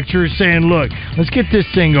manufacturer saying, look, let's get this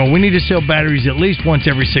thing going. We need to sell batteries at least once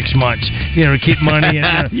every 6 months, to keep money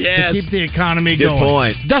and to keep the economy going. Good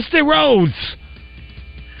point. Dusty Rhodes.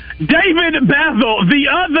 David Basil, the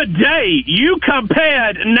other day you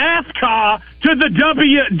compared NASCAR to the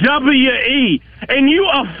WWE, and you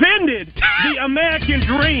offended the American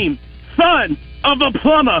dream, son of a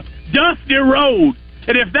plumber, Dusty Rhodes.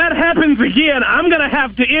 And if that happens again, I'm going to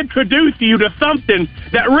have to introduce you to something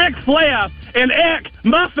that Ric Flair and Eric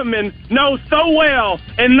Musselman know so well,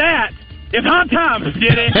 and that is Hot Times,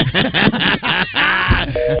 did it?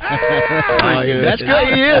 That's good.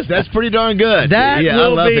 He is. That's pretty darn good. That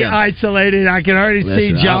will be isolated. I can already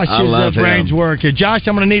see Josh's brains working. Josh,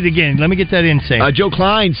 I'm going to need it again. Let me get that insane. Joe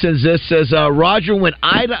Klein says Roger went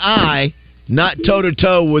eye to eye, not toe to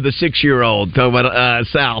toe with a 6-year-old. Talking about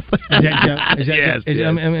South. Yes.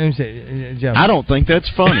 I don't think that's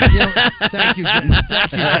funny. Thank you, Justin.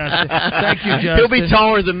 Thank you, Justin. He'll be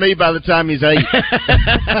taller than me by the time he's 8.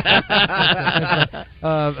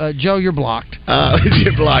 Joe, you're blocked.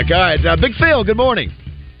 You're blocked. All right, Big Phil. Good morning.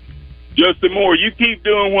 Justin Moore, you keep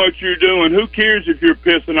doing what you're doing. Who cares if you're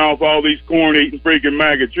pissing off all these corn-eating freaking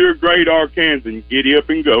maggots? You're a great Arkansan. Giddy up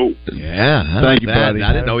and go. Yeah, thank you, buddy.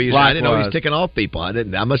 I didn't know he was ticking off people. I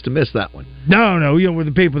must have missed that one. No, with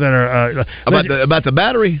the people that are about the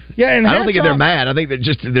battery. Yeah, and I don't think they're mad. I think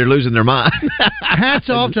they're losing their mind. Hats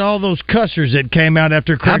off to all those cussers that came out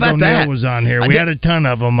after Craig O'Neill was on here. We had a ton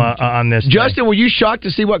of them on this. Justin, were you shocked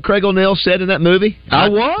to see what Craig O'Neill said in that movie? I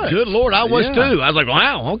was. Good Lord, I was too. I was like,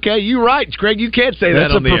 wow, okay, you're right, Craig. You can't say that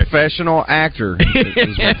on the air. That's a professional actor.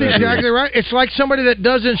 That's exactly right. It's like somebody that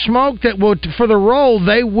doesn't smoke that will, for the role,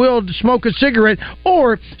 they will smoke a cigarette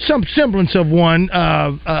or some semblance of one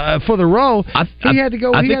for the role. He had to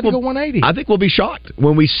go 180. I think we'll be shocked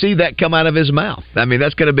when we see that come out of his mouth. I mean,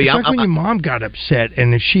 that's going to be. It's like when your mom got upset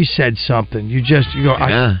and if she said something, you go,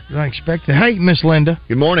 I expect that. Hey, Miss Linda.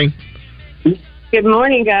 Good morning. Good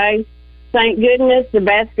morning, guys. Thank goodness the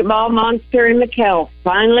basketball monster in McHale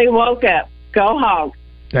finally woke up. Go Hogs.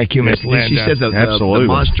 Thank you, Miss Linda. She said the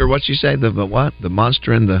monster. What'd she say? The what? The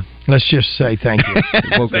monster and the... Let's just say thank you.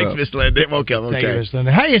 Thanks, Miss Linda. It woke up. Okay. Thank you, Miss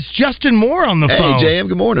Linda. Hey, it's Justin Moore on the phone. Hey, JM,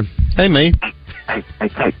 good morning. Hey, me.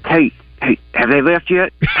 Hey, have they left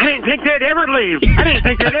yet? I didn't think they'd ever leave.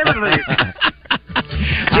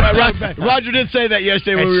 Roger did say that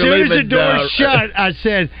yesterday when we were leaving. As soon as the door shut, I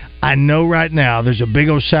said, I know right now there's a big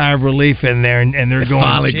old sigh of relief in there, and they're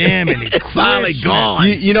going, Jim, and he's finally gone.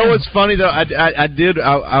 You know what's funny, though?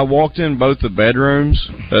 I walked in both the bedrooms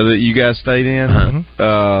that you guys stayed in.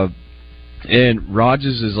 And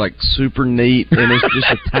Rogers is like super neat, and it's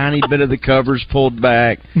just a tiny bit of the covers pulled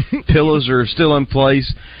back. Pillows are still in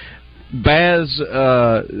place. Baz,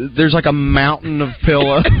 there's like a mountain of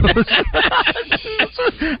pillows.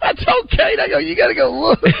 That's okay. I go, you got to go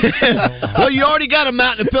look. Well, you already got a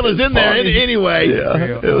mountain of pillows in there anyway.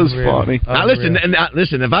 Yeah, it was funny. Now listen,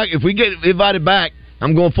 if we get invited back,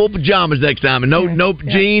 I'm going full pajamas next time, and no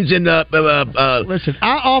jeans and Listen,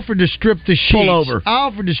 I offered to strip the sheets. Pull over. I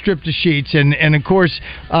offered to strip the sheets, and of course,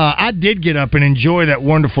 I did get up and enjoy that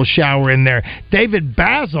wonderful shower in there. David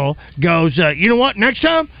Basil goes, you know what? Next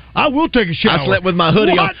time, I will take a shower. I slept with my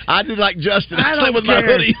hoodie on. I did like Justin. I slept with my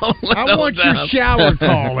hoodie on. I want your shower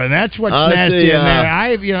call, and that's what's nasty in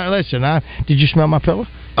there. Listen, did you smell my pillow?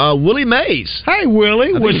 Willie Mays. Hey,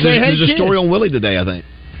 Willie. There's a story on Willie today, I think.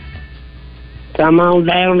 Come on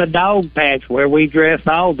down to Dog Patch where we dress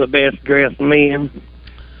all the best dressed men.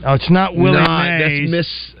 Oh, it's not Willie Mays. That's Miss...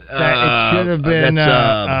 it should have been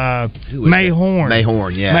Mayhorn.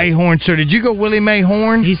 Mayhorn, yeah. Mayhorn. So did you go Willie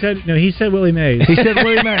Mayhorn? He said Willie Mays. He said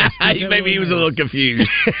Willie Mays. Maybe he was a little confused.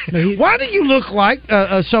 Why do you look like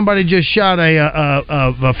somebody just shot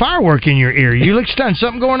a firework in your ear? You look stunned.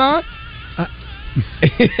 Something going on?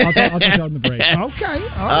 I'll tell you on the break. Okay.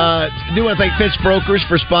 I do want to thank Fence Brokers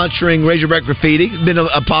for sponsoring Razorback Graffiti. It's been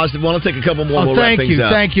a positive one. I'll take a couple more. We'll wrap things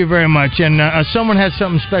up. Thank you very much. And someone has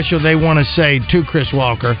something special they want to say to Chris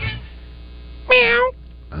Walker. Meow.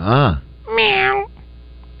 Meow.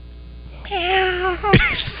 Meow.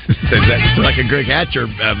 That's like a Greg Hatcher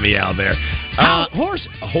meow there. Horse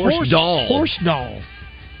doll. Horse doll.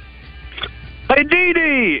 Hey,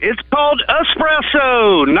 Dee, it's called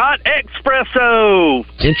espresso, not espresso.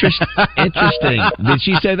 Interesting. Did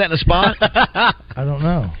she say that in a spot? I don't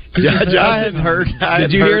know. I hadn't heard.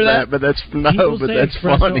 Did you hear that? But that's espresso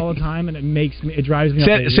funny all the time, and it drives me.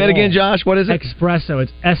 Say it again, Josh. What is it? Espresso.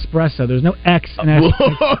 It's espresso. There's no X in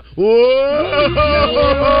espresso. Whoa!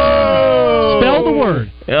 Spell the word.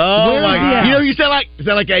 Oh my God! You sound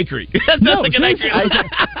like Acre. No, like an Acre.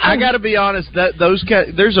 I got to be honest.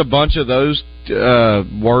 There's a bunch of those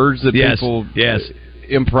words that people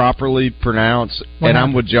improperly pronounce, and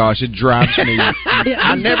I'm with Josh. It drives me.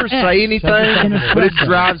 I never say anything, but it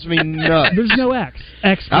drives me nuts. There's no X.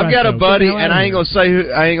 I've got a buddy, and I ain't gonna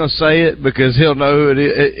say it because he'll know who it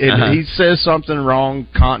is. He says something wrong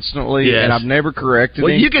constantly, and I've never corrected him.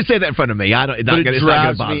 Well, you can say that in front of me. It's not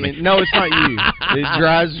gonna bother me. No, it's not you. It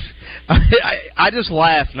drives. I just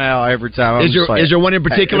laugh now every time. Is there one in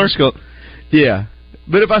particular? Yeah.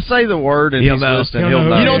 But if I say the word and he's listening, he'll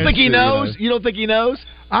know. You don't think he knows? You don't think he knows?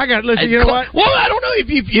 I got listen. You know what? Well, I don't know if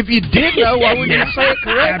you did know. Why would you say it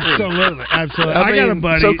correctly? Absolutely. I got a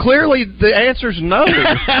buddy. So clearly, the answer's no.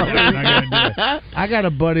 I got a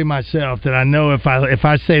buddy myself that I know if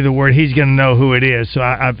I say the word, he's going to know who it is. So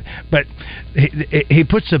but he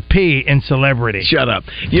puts a P in celebrity. Shut up.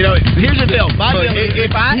 Here's the deal.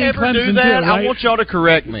 If I ever do that, I want y'all to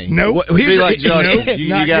correct me. No, be like, Josh,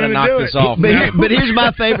 you got to knock this off. But here's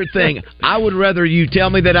my favorite thing. I would rather you tell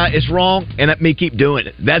me that it's wrong and let me keep doing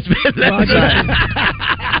it. That's Roger,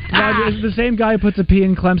 is the same guy who puts a P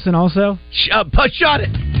in Clemson also? Shut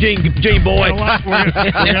it, Gene boy.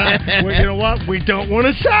 You know what? We don't want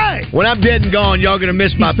to say. When I'm dead and gone, y'all gonna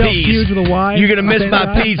miss my P's. With a Y? You're gonna miss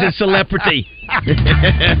my P's in celebrity. We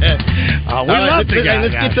love the guy.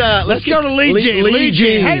 Let's go to Lee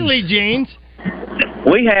Jeans. Hey, Lee Jeans.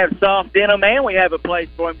 We have soft denim, and we have a place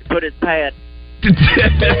for him to put his pads. Put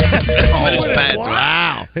his pads.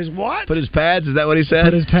 Wow. His what? Put his pads. Is that what he said?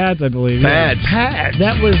 Put his pads, I believe. Pads. Pads.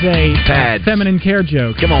 That was a feminine care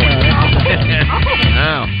joke. Come on.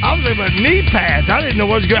 Wow. I was about knee pads. I didn't know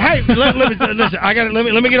what was good. Hey, let me listen. I got let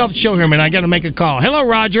me get off the show here, man. I got to make a call. Hello,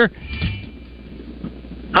 Roger.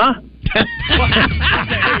 Huh?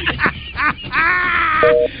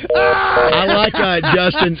 I like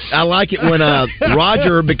Justin. I like it when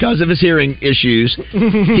Roger, because of his hearing issues,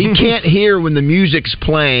 he can't hear when the music's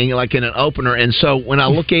playing, like in an opener. And so when I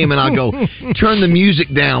look at him and I go, "Turn the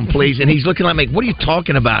music down, please," and he's looking at me, "What are you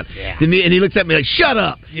talking about?" Yeah. And he looks at me like, "Shut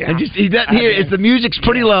up!" Yeah. And he doesn't hear. If the music's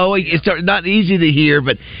pretty low, it's not easy to hear.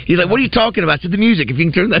 But he's like, "What are you talking about?" I said, "The music. If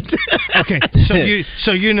you can turn that." Okay,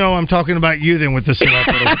 so you know I'm talking about you then with the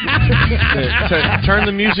celebrity. Turn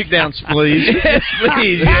the music down, please. Yes,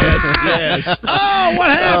 please. Yes. Oh, what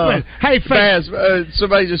happened? Hey, Faz,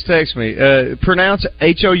 somebody just texted me. Pronounce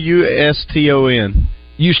Houston.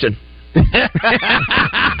 Houston.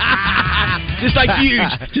 Just like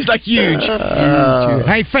huge.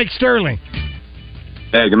 Hey, Fake Sterling.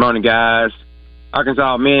 Hey, good morning, guys.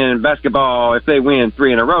 Arkansas men basketball, if they win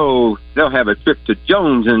 3 in a row, they'll have a trip to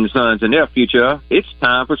Jones and Sons in their future. It's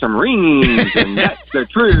time for some rings, and that's the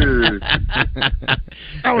truth.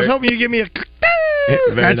 I was hoping you'd give me a...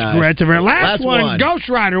 Very nice. Great. Last one, Ghost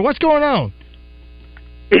Rider. What's going on?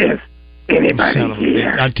 Is anybody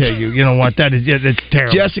here? I tell you, you know what? That's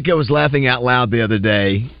terrible. Jessica was laughing out loud the other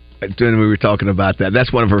day when we were talking about that.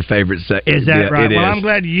 That's one of her favorites. Is that right? Well, I'm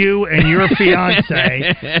glad you and your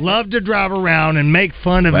fiance love to drive around and make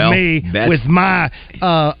fun of me with my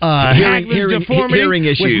hearing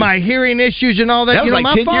issues. With my hearing issues and all that. That was like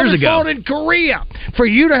my 10 years ago. fought in Korea for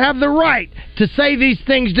you to have the right to say these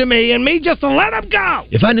things to me and me just to let them go.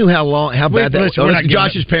 If I knew how bad that was.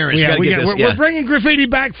 Josh's parents. We're bringing graffiti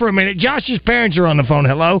back for a minute. Josh's parents are on the phone.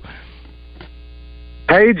 Hello.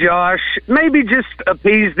 Hey, Josh, maybe just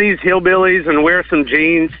appease these hillbillies and wear some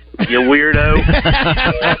jeans, you weirdo.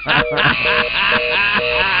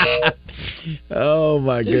 Oh,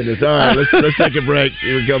 my goodness. All right, let's take a break.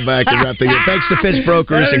 We'll come back and wrap things up. Thanks to Fence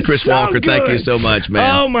Brokers and Chris Walker. Good. Thank you so much, man.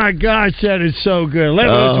 Oh, my gosh, that is so good.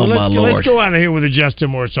 Let's go out of here with a Justin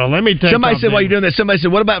Moore song. Let me take Somebody said, while you're doing that, somebody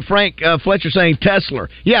said, what about Frank Fletcher saying Tesla?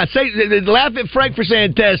 Yeah, laugh at Frank for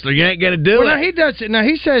saying Tesla. You ain't going to do it. Now, he does. Now,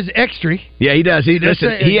 he says extra. Yeah, he does. He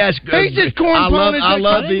asks. He's just corn I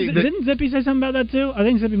love Didn't Zippy say something about that, too? I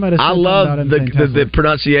think Zippy might have said something about it. the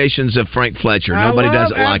pronunciations of Frank Fletcher. Nobody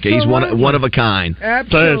does it like it. He's one of a kind.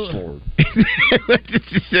 Absolutely.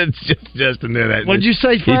 It's just that. What'd you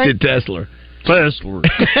say, Frank? He said Tesla. Tesla. All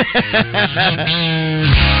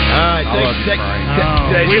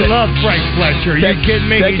right, we love Frank Fletcher. You kidding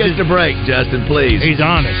me? Take us to break, Justin, please. He's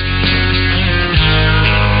honest.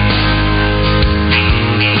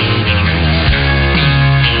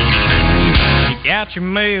 You got your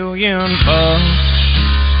million bucks.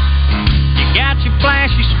 You got your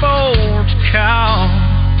flashy sports car.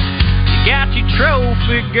 Got your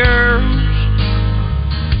trophy girls.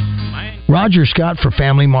 Roger Scott for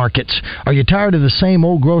Family Markets. Are you tired of the same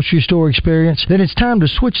old grocery store experience? Then it's time to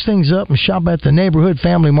switch things up and shop at the neighborhood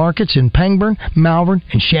Family Markets in Pangburn, Malvern,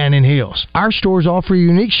 and Shannon Hills. Our stores offer a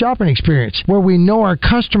unique shopping experience where we know our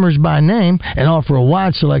customers by name and offer a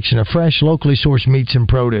wide selection of fresh, locally sourced meats and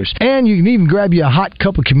produce. And you can even grab you a hot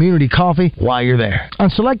cup of community coffee while you're there. On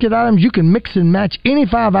selected items, you can mix and match any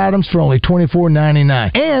 5 items for only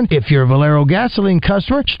 $24.99. And if you're a Valero gasoline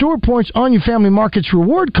customer, store points on your Family Markets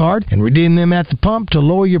reward card and redeem them at the pump to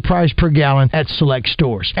lower your price per gallon at select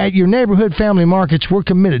stores. At your neighborhood Family Markets, we're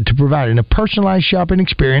committed to providing a personalized shopping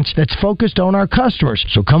experience that's focused on our customers.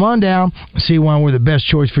 So come on down and see why we're the best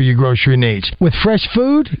choice for your grocery needs. With fresh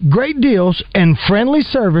food, great deals, and friendly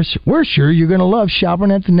service, we're sure you're going to love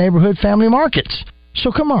shopping at the neighborhood Family Markets.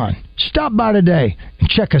 So come on, stop by today and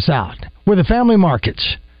check us out. We're the Family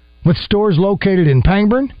Markets, with stores located in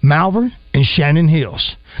Pangburn, Malvern, and Shannon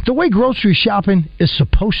Hills. The way grocery shopping is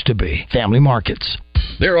supposed to be. Family Markets.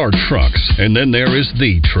 There are trucks, and then there is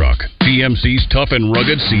the truck. GMC's tough and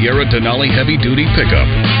rugged Sierra Denali heavy-duty pickup.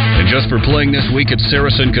 And just for playing this week at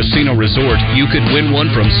Saracen Casino Resort, you could win one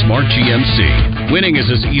from Smart GMC. Winning is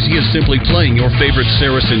as easy as simply playing your favorite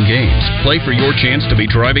Saracen games. Play for your chance to be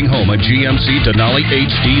driving home a GMC Denali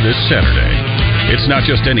HD this Saturday. It's not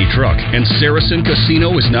just any truck, and Saracen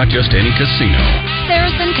Casino is not just any casino.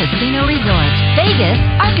 Saracen Casino Resort, Vegas,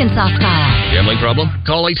 Arkansas style. Gambling problem?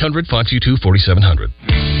 Call 800-522-4700.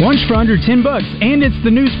 Lunch for under $10, and it's the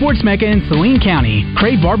new sports mecca in Saline County.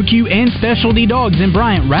 Crave Barbecue and Specialty Dogs in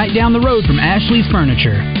Bryant, right down the road from Ashley's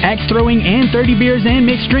Furniture. Axe throwing and 30 beers and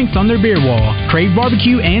mixed drinks on their beer wall. Crave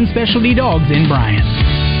Barbecue and Specialty Dogs in Bryant.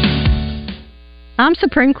 I'm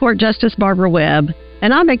Supreme Court Justice Barbara Webb,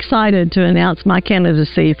 and I'm excited to announce my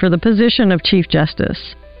candidacy for the position of Chief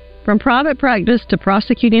Justice. From private practice to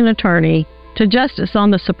prosecuting attorney to justice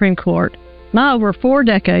on the Supreme Court, my over 4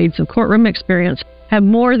 decades of courtroom experience have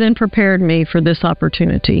more than prepared me for this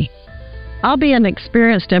opportunity. I'll be an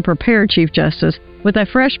experienced and prepared Chief Justice with a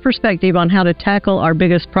fresh perspective on how to tackle our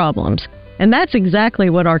biggest problems, and that's exactly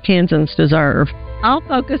what Arkansans deserve. I'll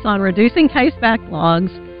focus on reducing case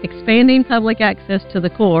backlogs, expanding public access to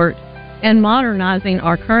the court, and modernizing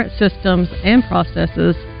our current systems and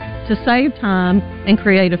processes to save time and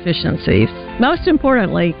create efficiencies. Most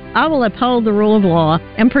importantly, I will uphold the rule of law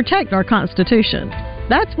and protect our Constitution.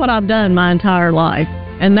 That's what I've done my entire life,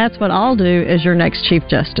 and that's what I'll do as your next Chief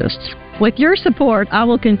Justice. With your support, I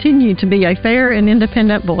will continue to be a fair and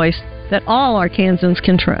independent voice that all Arkansans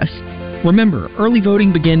can trust. Remember, early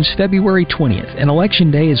voting begins February 20th, and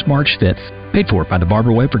Election Day is March 5th. Paid for by the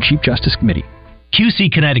Barbara Webb for Chief Justice Committee. QC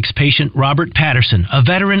Kinetics patient Robert Patterson, a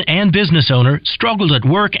veteran and business owner, struggled at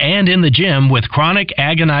work and in the gym with chronic,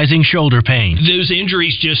 agonizing shoulder pain. Those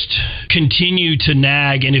injuries just continue to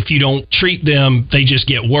nag, and if you don't treat them, they just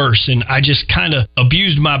get worse. And I just kind of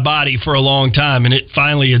abused my body for a long time, and it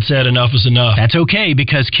finally had said enough is enough. That's okay,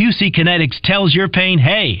 because QC Kinetics tells your pain,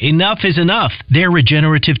 hey, enough is enough. Their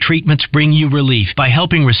regenerative treatments bring you relief by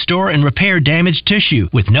helping restore and repair damaged tissue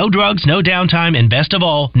with no drugs, no downtime, and best of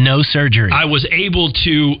all, no surgery. I was able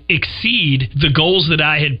to exceed the goals that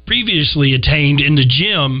I had previously attained in the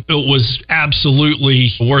gym. It was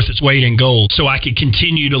absolutely worth its weight in gold, so I could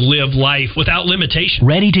continue to live life without limitation.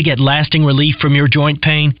 Ready to get lasting relief from your joint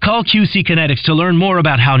pain? Call QC Kinetics to learn more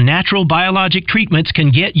about how natural biologic treatments can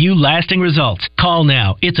get you lasting results. Call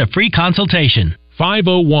now. It's a free consultation.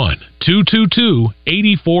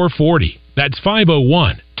 501-222-8440. That's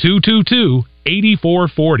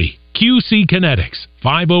 501-222-8440. QC Kinetics,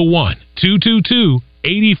 501-222-8440.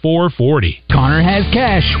 8440. Connor has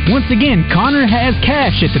cash. Once again, Connor has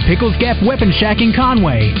cash at the Pickles Gap Weapon Shack in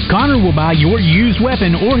Conway. Connor will buy your used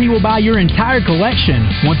weapon or he will buy your entire collection.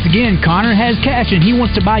 Once again, Connor has cash and he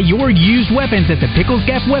wants to buy your used weapons at the Pickles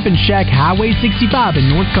Gap Weapon Shack, Highway 65 in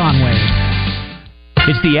North Conway.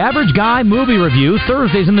 It's the Average Guy Movie Review,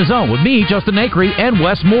 Thursdays in the Zone, with me, Justin Akery, and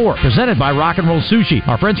Wes Moore, presented by Rock and Roll Sushi.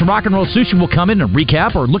 Our friends from Rock and Roll Sushi will come in and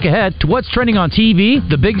recap or look ahead to what's trending on TV,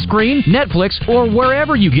 the big screen, Netflix, or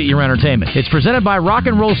wherever you get your entertainment. It's presented by Rock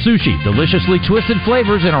and Roll Sushi, deliciously twisted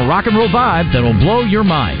flavors and a rock and roll vibe that'll blow your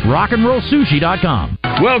mind. rockandrollsushi.com.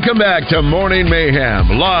 Welcome back to Morning Mayhem,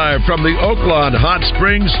 live from the Oaklawn Hot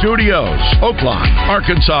Springs Studios. Oaklawn,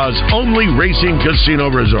 Arkansas's only racing casino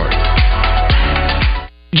resort.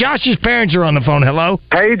 Josh's parents are on the phone. Hello?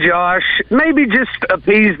 Hey, Josh. Maybe just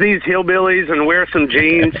appease these hillbillies and wear some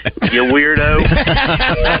jeans, you weirdo.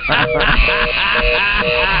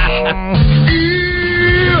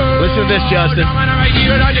 Listen to this, Justin.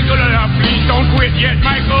 Please don't quit yet,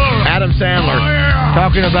 Michael. Adam Sandler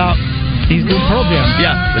talking about he's doing Pearl Jam.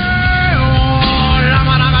 Yeah.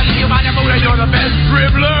 You're the best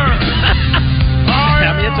dribbler.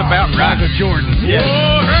 I mean, it's about Michael Jordan. Yeah.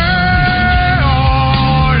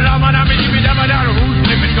 Who's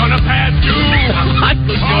living gonna pass you?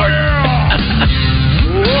 Michael Jordan.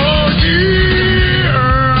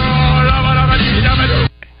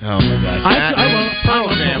 Oh my gosh. I love Pearl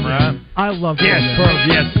Jam, right? I love Pearl Jam.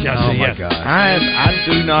 Yes, Justin. Oh my God. I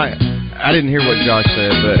do not. I didn't hear what Josh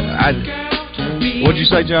said, but what'd you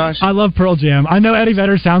say, Josh? I love Pearl Jam. I know Eddie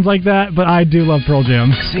Vedder sounds like that, but I do love Pearl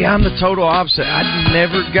Jam. See, I'm the total opposite. I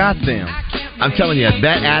never got them. I'm telling you,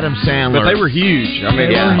 that Adam Sandler. But they were huge. I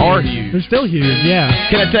mean, they are huge. They're still huge, yeah.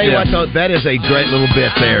 Can I tell you what, though? That is a great little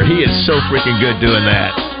bit there. He is so freaking good doing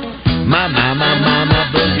that. My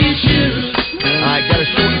boogie shoes. All right, got a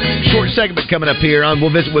short segment coming up here.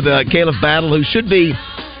 We'll visit with Caleb Battle, who should be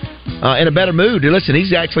in a better mood. Listen,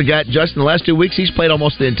 he's actually got, just in the last 2 weeks, he's played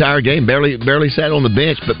almost the entire game. Barely sat on the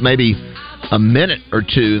bench, but maybe a minute or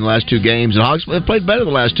two in the last 2 games. And Hogs have played better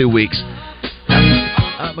the last 2 weeks.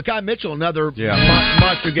 Mekhi Mitchell, another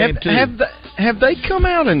monster game, too. Have they come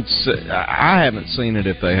out and said, I haven't seen it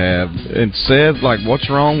if they have, and said, like, what's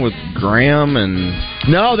wrong with Graham and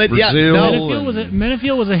Brazil?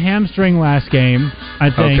 Menefield was a hamstring last game, I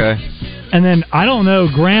think. Okay. And then, I don't know,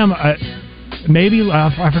 Graham, maybe,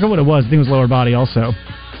 I forgot what it was. I think it was lower body also.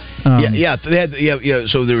 So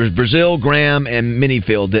there was Brazil, Graham, and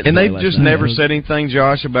Minifield. And they've just never said anything,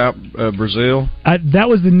 Josh, about Brazil? That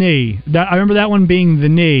was the knee. I remember that one being the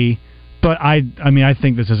knee, but I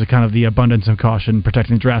think this is a kind of the abundance of caution,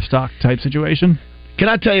 protecting draft stock type situation. Can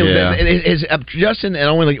I tell you, Justin, and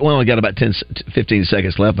I only got about 15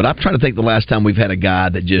 seconds left, but I'm trying to think the last time we've had a guy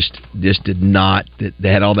that just did not, that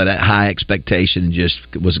had all that high expectation and just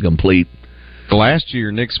was complete. Last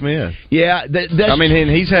year, Nick Smith. Yeah, and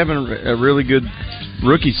he's having a really good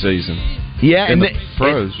rookie season. Yeah, in the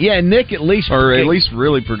pros. Nick at least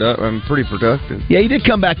really pretty productive. Yeah, he did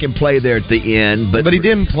come back and play there at the end, but he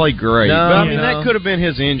didn't play great. No, that could have been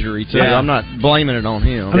his injury too. Yeah. I'm not blaming it on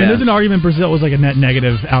him. I mean, there's an argument Brazil was like a net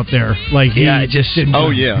negative out there. Like it just didn't. Oh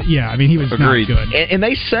yeah. Yeah, I mean he was Agreed. not good. And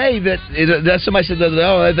they say that somebody said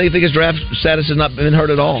that they think his draft status has not been hurt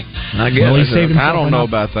at all. I guess. Well, I don't know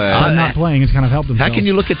about that. I'm not playing. It's kind of helped him. How can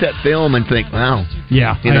you look at that film and think, wow?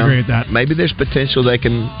 Yeah, I agree with that. Maybe there's potential they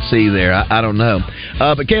can see there. I don't know.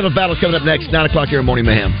 But Caleb Battle coming up next, 9 o'clock here in Morning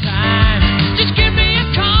Mayhem. Just give me a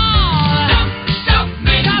call. Stop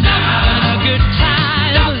me. A good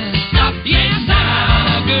time. Stop. Yes,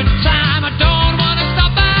 a good time. I don't want to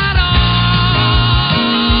stop at all.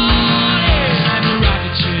 I'm a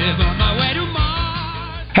rocket ship on my way to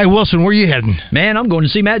Mars. Hey, Wilson, where you heading? Man, I'm going to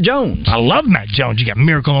see Matt Jones. I love Matt Jones. You got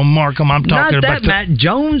Miracle on Markham. I'm talking about Matt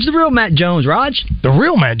Jones, the real Matt Jones, Raj. The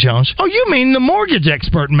real Matt Jones? Oh, you mean the mortgage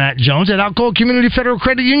expert Matt Jones at Alcoa Community Federal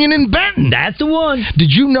Credit Union in Benton? That's the one.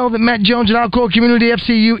 Did you know that Matt Jones at Alcoa Community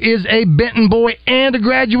FCU is a Benton boy and a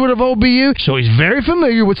graduate of OBU? So he's very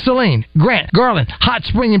familiar with Saline, Grant, Garland, Hot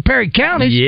Spring, and Perry counties.